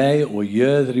 Every day or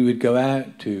year that he would go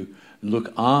out to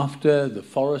look after the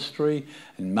forestry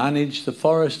and manage the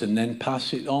forest and then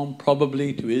pass it on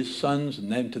probably to his sons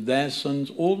and then to their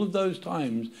sons. All of those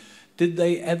times, did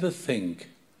they ever think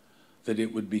that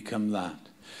it would become that?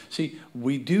 See,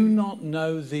 we do not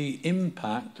know the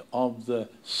impact of the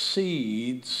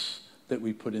seeds that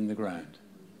we put in the ground.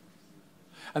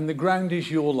 And the ground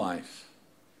is your life.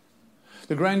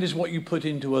 The ground is what you put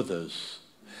into others.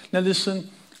 Now listen,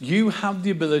 you have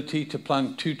the ability to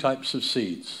plant 2 types of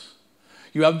seeds.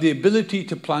 You have the ability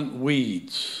to plant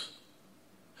weeds.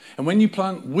 And when you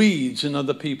plant weeds in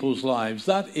other people's lives,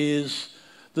 that is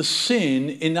the sin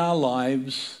in our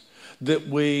lives that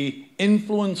we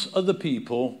influence other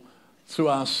people through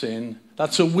our sin.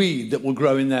 That's a weed that will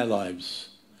grow in their lives.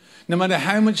 No matter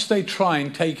how much they try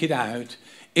and take it out,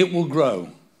 it will grow.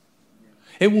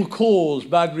 It will cause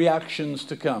bad reactions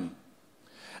to come.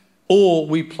 Or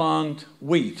we plant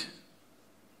wheat,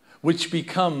 which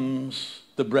becomes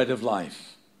the bread of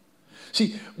life.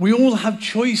 See, we all have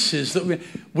choices that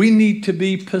we need to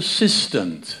be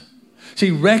persistent.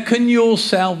 See, reckon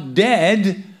yourself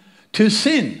dead to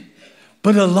sin,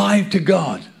 but alive to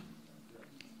God.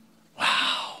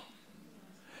 Wow.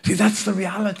 See, that's the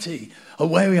reality of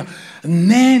where we are.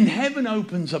 And then heaven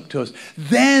opens up to us.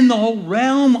 Then the whole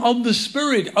realm of the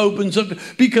Spirit opens up,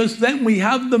 because then we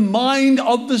have the mind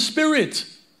of the Spirit.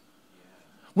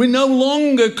 We're no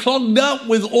longer clogged up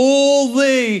with all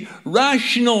the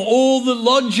rational, all the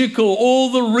logical, all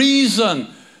the reason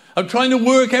of trying to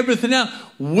work everything out.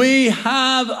 We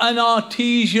have an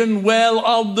artesian well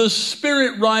of the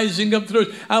Spirit rising up through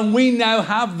us, and we now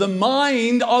have the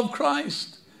mind of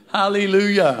Christ.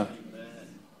 Hallelujah.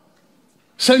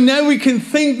 So now we can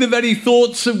think the very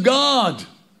thoughts of God.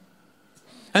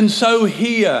 And so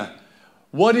here,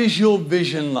 what is your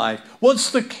vision like?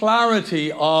 What's the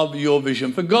clarity of your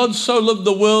vision? For God so loved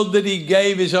the world that he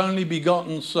gave his only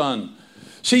begotten Son.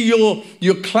 See,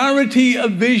 your clarity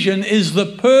of vision is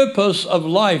the purpose of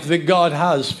life that God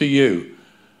has for you.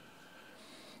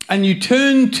 And you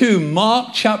turn to Mark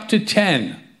chapter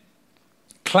 10.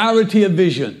 Clarity of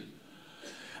vision.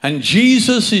 And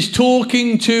Jesus is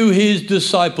talking to his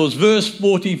disciples. Verse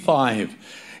 45.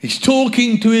 He's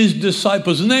talking to his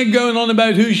disciples. And they're going on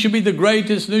about who should be the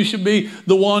greatest and who should be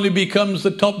the one who becomes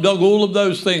the top dog. All of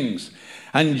those things.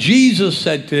 And Jesus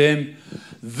said to him,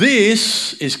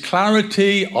 this is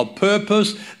clarity of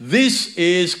purpose. This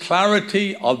is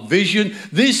clarity of vision.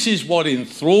 This is what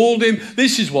enthralled him.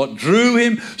 This is what drew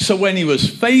him. So when he was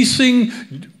facing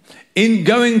in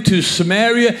going to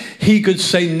Samaria, he could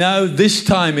say, no, this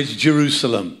time it's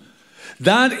Jerusalem.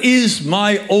 That is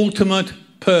my ultimate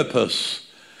purpose.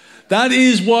 That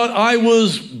is what I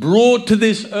was brought to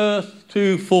this earth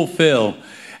to fulfill.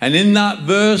 And in that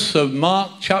verse of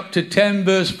Mark chapter 10,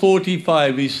 verse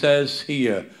 45, he says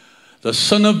here, the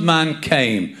Son of Man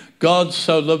came. God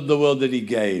so loved the world that he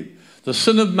gave. The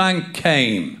Son of Man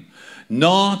came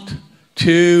not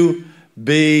to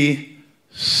be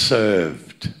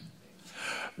served,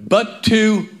 but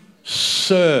to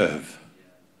serve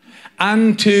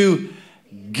and to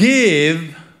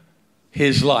give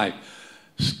his life.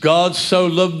 God so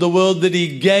loved the world that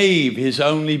he gave his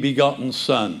only begotten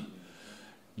Son.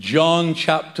 John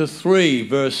chapter 3,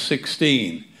 verse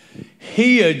 16.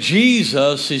 Here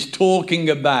Jesus is talking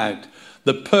about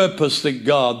the purpose that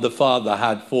God the Father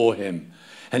had for him.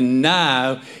 And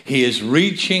now he is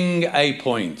reaching a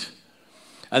point.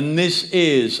 And this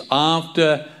is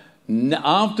after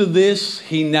this,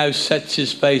 he now sets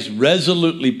his face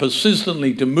resolutely,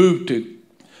 persistently to move to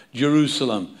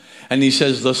Jerusalem. And he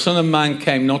says, the Son of Man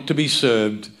came not to be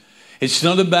served. It's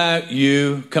not about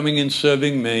you coming and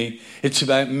serving me. It's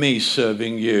about me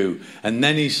serving you. And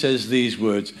then he says these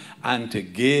words, and to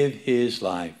give his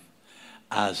life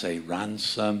as a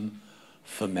ransom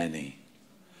for many.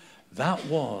 That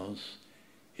was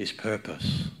his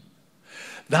purpose.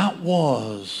 That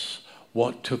was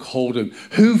what took hold of him.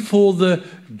 Who for the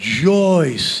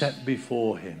joy set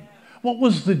before him What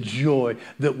was the joy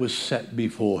that was set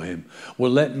before him? Well,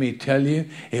 let me tell you,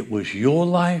 it was your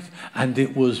life and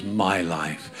it was my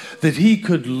life. That he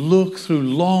could look through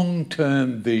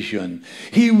long-term vision.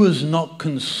 He was not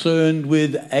concerned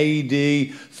with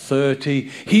AD 30.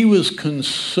 He was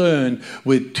concerned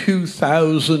with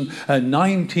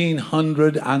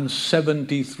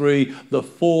 1973, the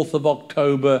 4th of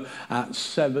October at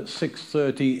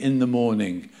 6:30 in the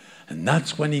morning. And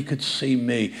that's when he could see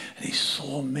me. And he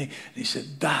saw me. And he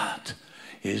said, that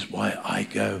is why I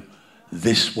go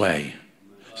this way.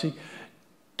 See,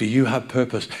 do you have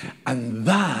purpose? And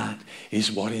that is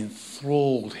what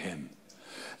enthralled him.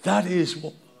 That is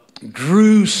what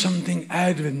drew something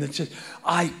out of him that says,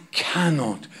 I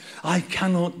cannot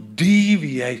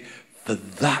deviate for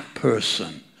that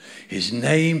person. His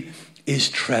name is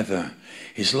Trevor.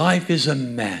 His life is a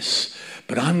mess.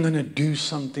 But I'm going to do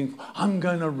something. I'm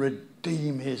going to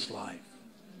redeem his life.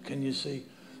 Can you see?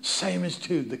 Same as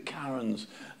too, the Karens,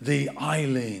 the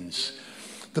Eileens,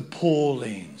 the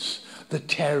Paulines, the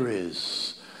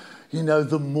Terrys,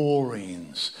 the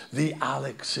Maureens, the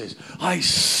Alexes. I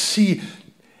see.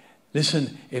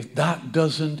 Listen, if that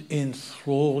doesn't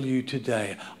enthrall you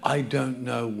today, I don't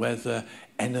know whether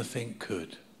anything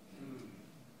could.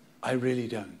 I really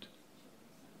don't.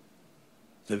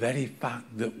 The very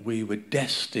fact that we were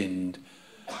destined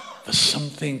for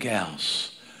something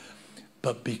else.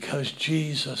 But because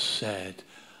Jesus said,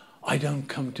 I don't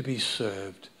come to be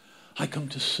served. I come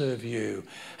to serve you.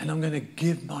 And I'm going to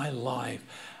give my life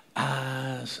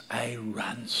as a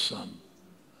ransom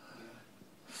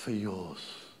for yours.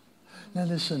 Now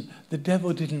listen,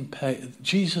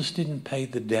 Jesus didn't pay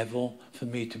the devil for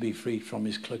me to be free from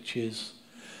his clutches.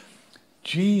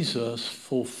 Jesus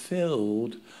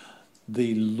fulfilled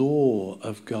the law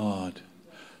of God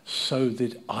so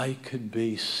that I could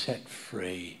be set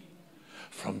free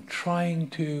from trying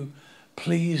to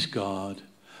please God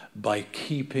by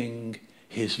keeping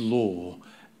his law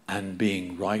and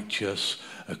being righteous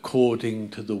according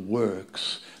to the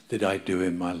works that I do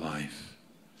in my life.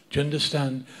 Do you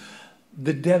understand?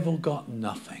 The devil got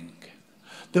nothing.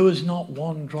 There was not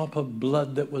one drop of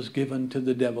blood that was given to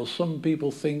the devil. Some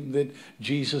people think that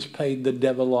Jesus paid the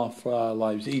devil off for our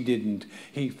lives. He didn't.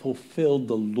 He fulfilled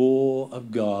the law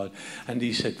of God. And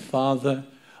he said, Father,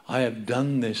 I have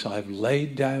done this. I've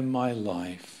laid down my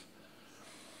life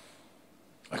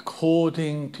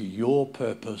according to your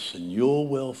purpose and your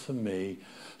will for me,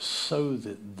 so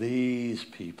that these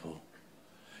people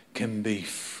can be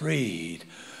freed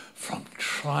from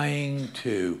trying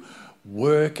to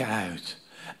work out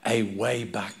a way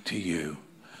back to you.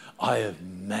 I have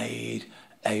made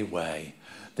a way.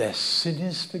 Their sin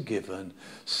is forgiven,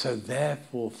 so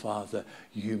therefore, Father,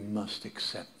 you must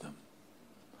accept them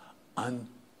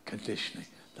unconditionally.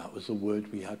 That was a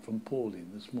word we had from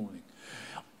Pauline this morning.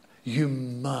 You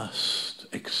must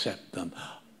accept them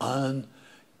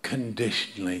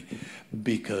unconditionally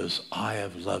because I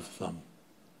have loved them.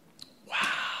 Wow.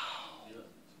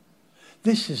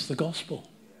 This is the gospel.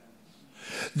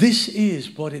 This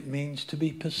is what it means to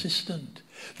be persistent.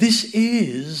 This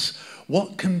is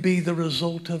what can be the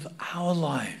result of our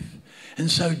life. And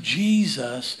so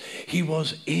Jesus, he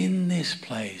was in this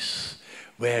place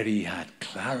where he had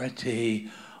clarity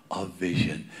of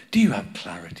vision. Do you have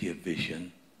clarity of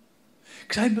vision?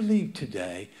 Because I believe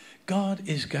today God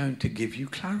is going to give you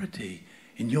clarity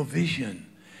in your vision,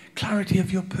 clarity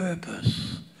of your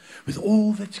purpose, with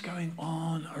all that's going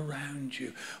on around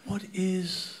you. What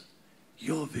is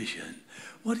your vision?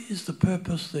 What is the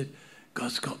purpose that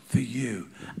God's got for you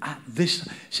at this?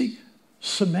 See,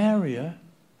 Samaria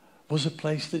was a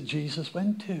place that Jesus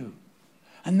went to.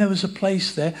 And there was a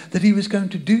place there that he was going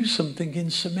to do something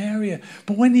in Samaria.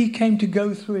 But when he came to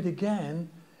go through it again,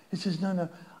 he says, no,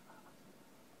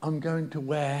 I'm going to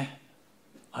where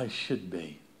I should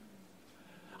be.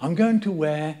 I'm going to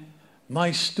where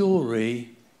my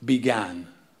story began.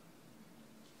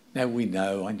 Now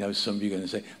I know some of you are going to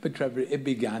say, but Trevor, it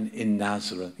began in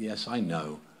Nazareth. Yes, I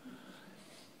know.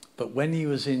 But when he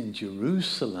was in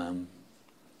Jerusalem,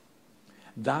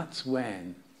 that's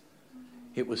when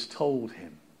it was told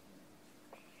him,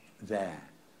 there,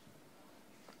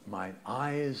 my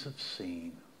eyes have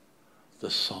seen the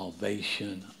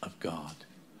salvation of God.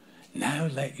 Now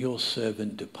let your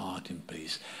servant depart in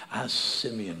peace, as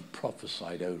Simeon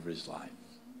prophesied over his life.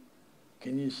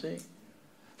 Can you see?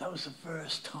 That was the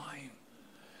first time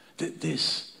that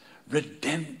this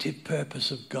redemptive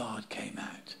purpose of God came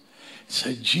out.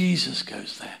 So Jesus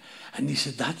goes there, and he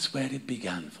said, that's where it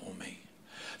began for me.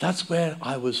 That's where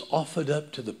I was offered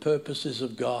up to the purposes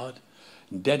of God.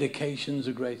 And dedications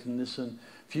are great. And listen,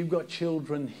 If you've got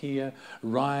children here,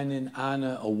 Ryan and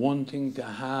Anna are wanting to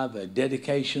have a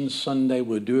dedication Sunday.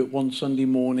 We'll do it one Sunday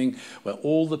morning where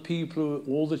all the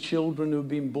children who have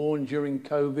been born during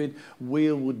COVID, we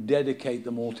will dedicate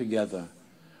them all together.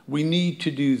 We need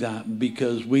to do that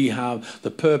because we have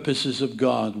the purposes of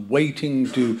God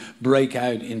waiting to break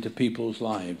out into people's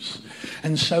lives.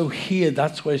 And so here,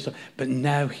 that's where it's... But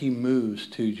now he moves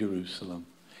to Jerusalem.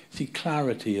 See,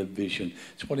 clarity of vision.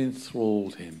 It's what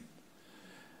enthralled him.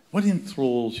 What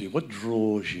enthralls you? What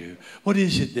draws you? What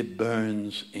is it that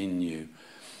burns in you?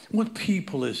 What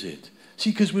people is it?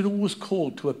 See, because we're always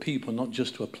called to a people, not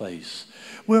just to a place.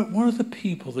 What are the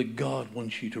people that God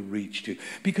wants you to reach to?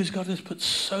 Because God has put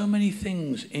so many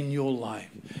things in your life.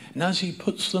 And as he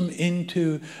puts them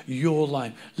into your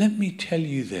life, let me tell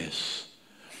you this.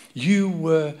 You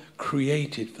were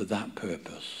created for that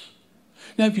purpose.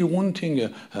 Now, if you're wanting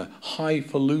a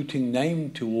highfalutin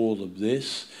name to all of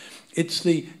this, it's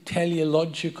the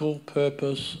teleological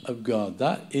purpose of God.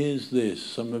 That is this.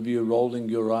 Some of you are rolling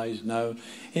your eyes now.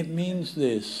 It means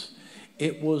this.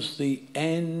 It was the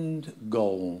end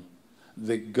goal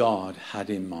that God had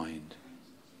in mind.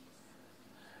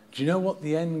 Do you know what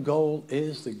the end goal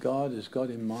is that God has got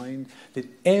in mind? That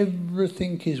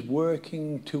everything is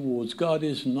working towards. God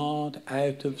is not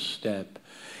out of step.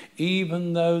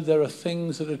 Even though there are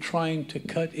things that are trying to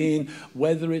cut in,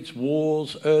 whether it's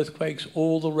wars, earthquakes,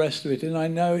 all the rest of it. And I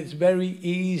know it's very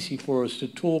easy for us to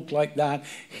talk like that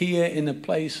here in a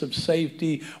place of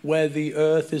safety where the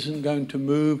earth isn't going to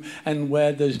move and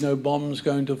where there's no bombs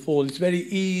going to fall. It's very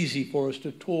easy for us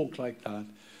to talk like that.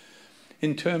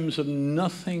 In terms of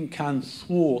nothing can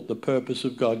thwart the purpose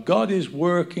of God. God is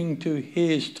working to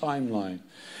his timeline.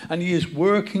 And he is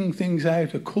working things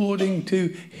out according to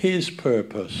his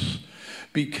purpose.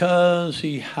 Because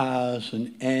he has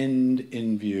an end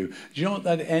in view. Do you know what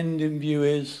that end in view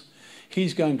is?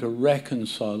 He's going to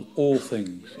reconcile all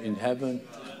things in heaven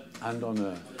and on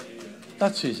earth.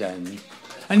 That's his end.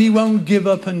 And he won't give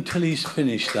up until he's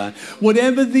finished that.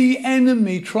 Whatever the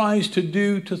enemy tries to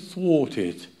do to thwart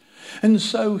it. And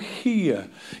so here,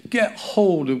 get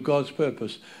hold of God's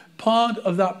purpose. Part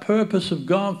of that purpose of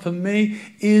God for me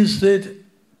is that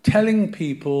telling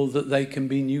people that they can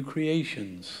be new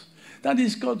creations. That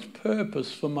is God's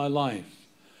purpose for my life.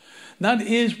 That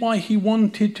is why he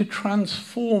wanted to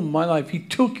transform my life. He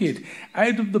took it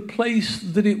out of the place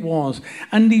that it was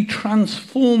and he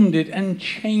transformed it and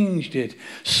changed it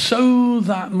so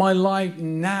that my life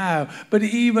now, but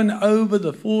even over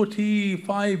the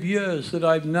 45 years that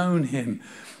I've known him,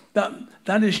 that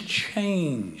has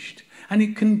changed. And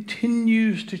it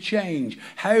continues to change.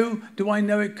 How do I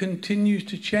know it continues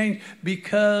to change?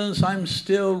 Because I'm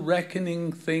still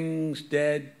reckoning things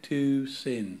dead to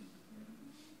sin.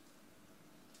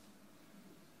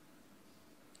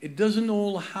 It doesn't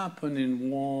all happen in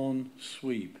one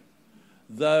sweep,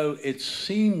 though it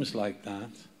seems like that.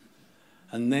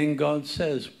 And then God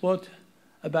says, what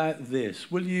about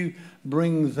this? Will you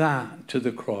bring that to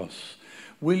the cross?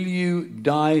 Will you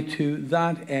die to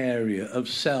that area of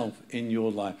self in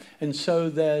your life? And so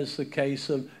there's the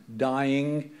case of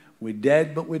dying. We're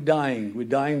dead, but we're dying. We're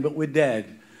dying, but we're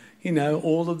dead. You know,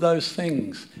 all of those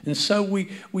things. And so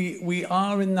we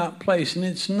are in that place. And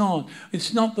it's not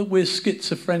that we're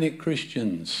schizophrenic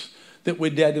Christians, that we're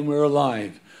dead and we're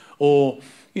alive. Or,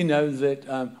 you know,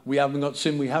 that we haven't got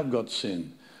sin, we have got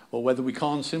sin. Or whether we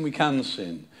can't sin, we can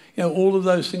sin. You know, all of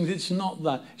those things, it's not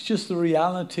that. It's just the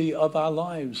reality of our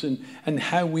lives and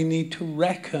how we need to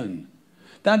reckon.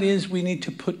 That is, we need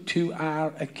to put to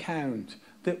our account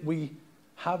that we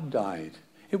have died.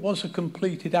 It was a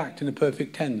completed act in a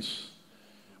perfect tense.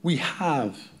 We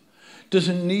have.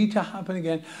 Doesn't need to happen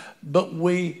again. But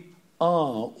we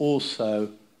are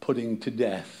also putting to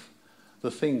death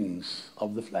the things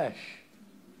of the flesh.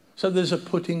 So there's a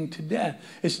putting to death.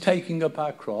 It's taking up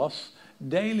our cross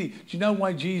daily. Do you know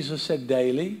why Jesus said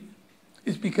daily?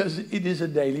 It's because it is a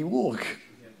daily walk.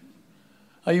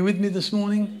 Are you with me this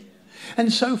morning?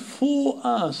 And so for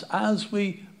us, as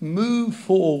we move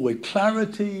forward,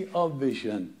 clarity of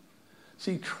vision,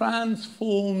 see,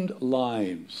 transformed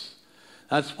lives.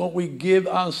 That's what we give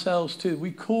ourselves to.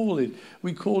 We call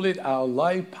it our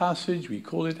life passage. We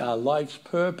call it our life's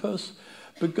purpose.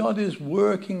 But God is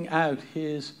working out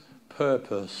his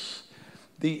purpose,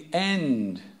 the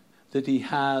end that he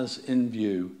has in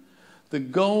view, the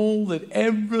goal that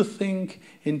everything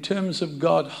in terms of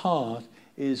God's heart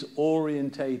is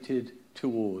orientated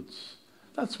towards.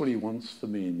 That's what he wants for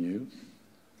me and you.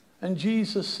 And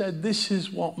Jesus said, this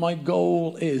is what my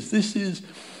goal is. This is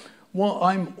what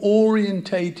I'm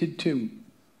orientated to.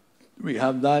 We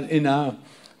have that in our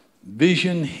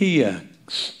vision here.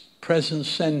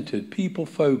 presence-centered,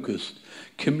 people-focused,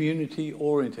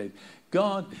 community-oriented.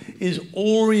 God is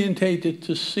orientated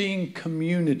to seeing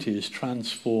communities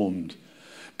transformed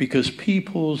because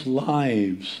people's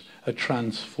lives are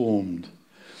transformed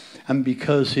and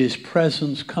because his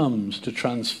presence comes to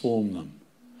transform them.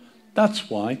 That's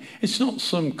why it's not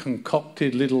some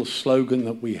concocted little slogan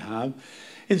that we have.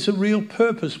 It's a real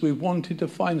purpose. We wanted to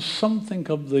find something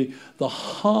of the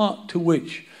heart to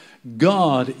which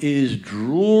God is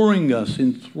drawing us,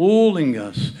 enthralling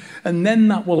us. And then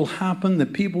that will happen. The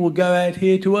people will go out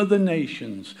here to other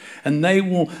nations. And they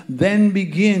will then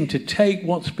begin to take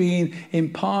what's being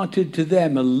imparted to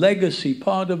them, a legacy,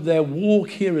 part of their walk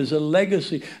here is a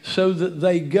legacy, so that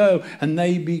they go and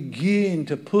they begin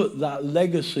to put that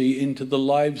legacy into the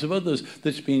lives of others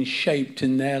that's been shaped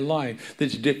in their life,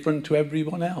 that's different to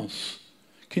everyone else.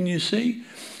 Can you see?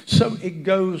 So it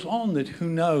goes on that who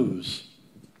knows?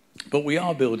 But we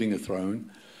are building a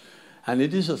throne, and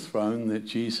it is a throne that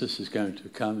Jesus is going to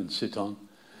come and sit on.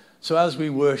 So as we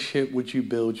worship, would you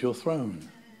build your throne?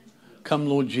 Come,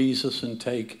 Lord Jesus, and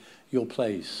take your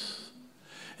place.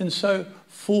 And so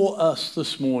for us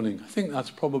this morning, I think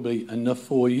that's probably enough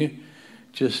for you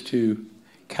just to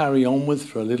carry on with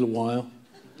for a little while.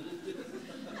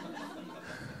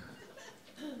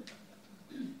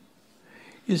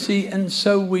 You see, and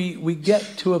so we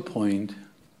get to a point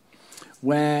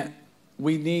where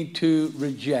we need to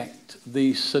reject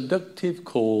the seductive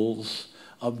calls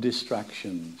of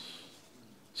distractions.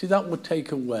 See, that would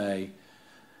take away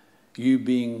you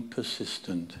being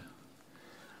persistent.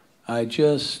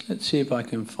 Let's see if I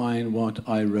can find what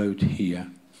I wrote here.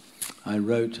 I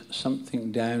wrote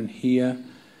something down here.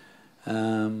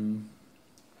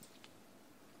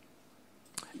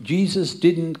 Jesus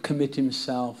didn't commit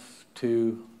himself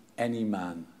to any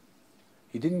man.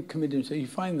 He didn't commit himself. You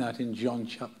find that in John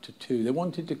chapter 2. They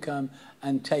wanted to come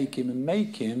and take him and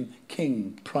make him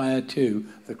king prior to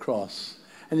the cross.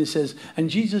 And it says, and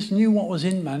Jesus knew what was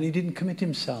in man. He didn't commit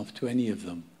himself to any of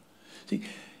them. See,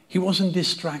 he wasn't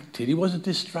distracted. He wasn't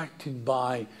distracted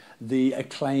by the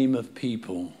acclaim of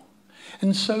people.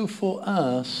 And so for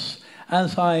us,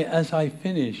 as I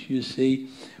finish, you see,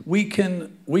 we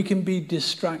can be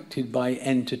distracted by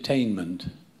entertainment.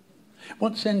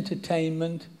 What's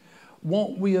entertainment?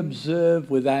 What we observe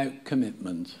without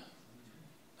commitment.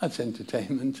 That's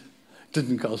entertainment.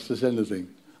 Didn't cost us anything.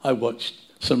 I watched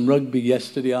some rugby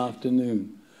yesterday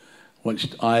afternoon.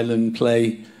 Watched Ireland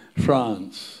play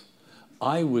France.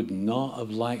 I would not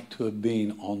have liked to have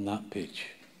been on that pitch.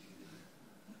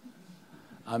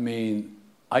 I mean,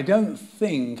 I don't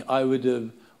think I would have,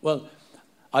 well,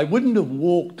 I wouldn't have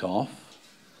walked off,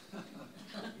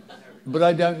 but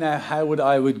I don't know how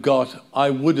I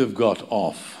would have got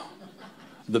off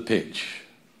the pitch.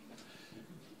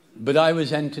 But I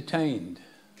was entertained.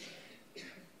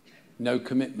 No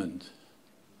commitment.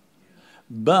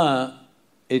 But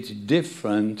it's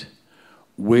different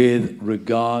with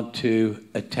regard to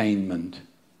attainment.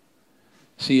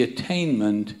 See,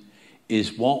 attainment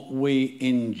is what we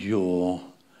endure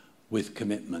with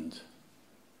commitment.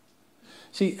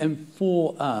 See, and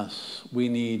for us, we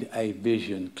need a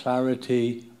vision,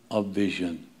 clarity of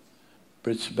vision.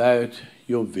 But it's about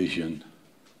your vision.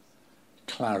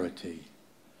 Clarity.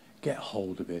 Get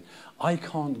hold of it. I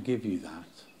can't give you that.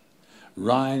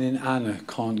 Ryan and Anna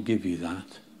can't give you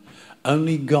that.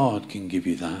 Only God can give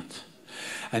you that.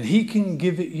 And he can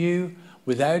give it you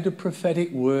without a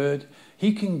prophetic word.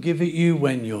 He can give it you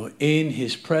when you're in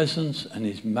his presence and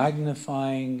his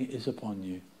magnifying is upon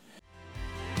you.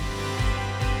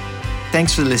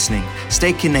 Thanks for listening.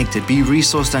 Stay connected, be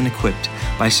resourced and equipped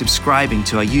by subscribing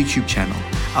to our YouTube channel,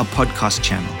 our podcast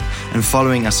channel, and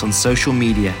following us on social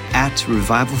media at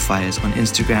Revival Fires on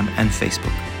Instagram and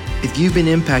Facebook. If you've been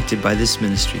impacted by this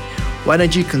ministry, why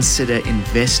don't you consider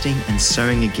investing and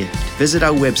sowing a gift? Visit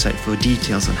our website for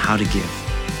details on how to give.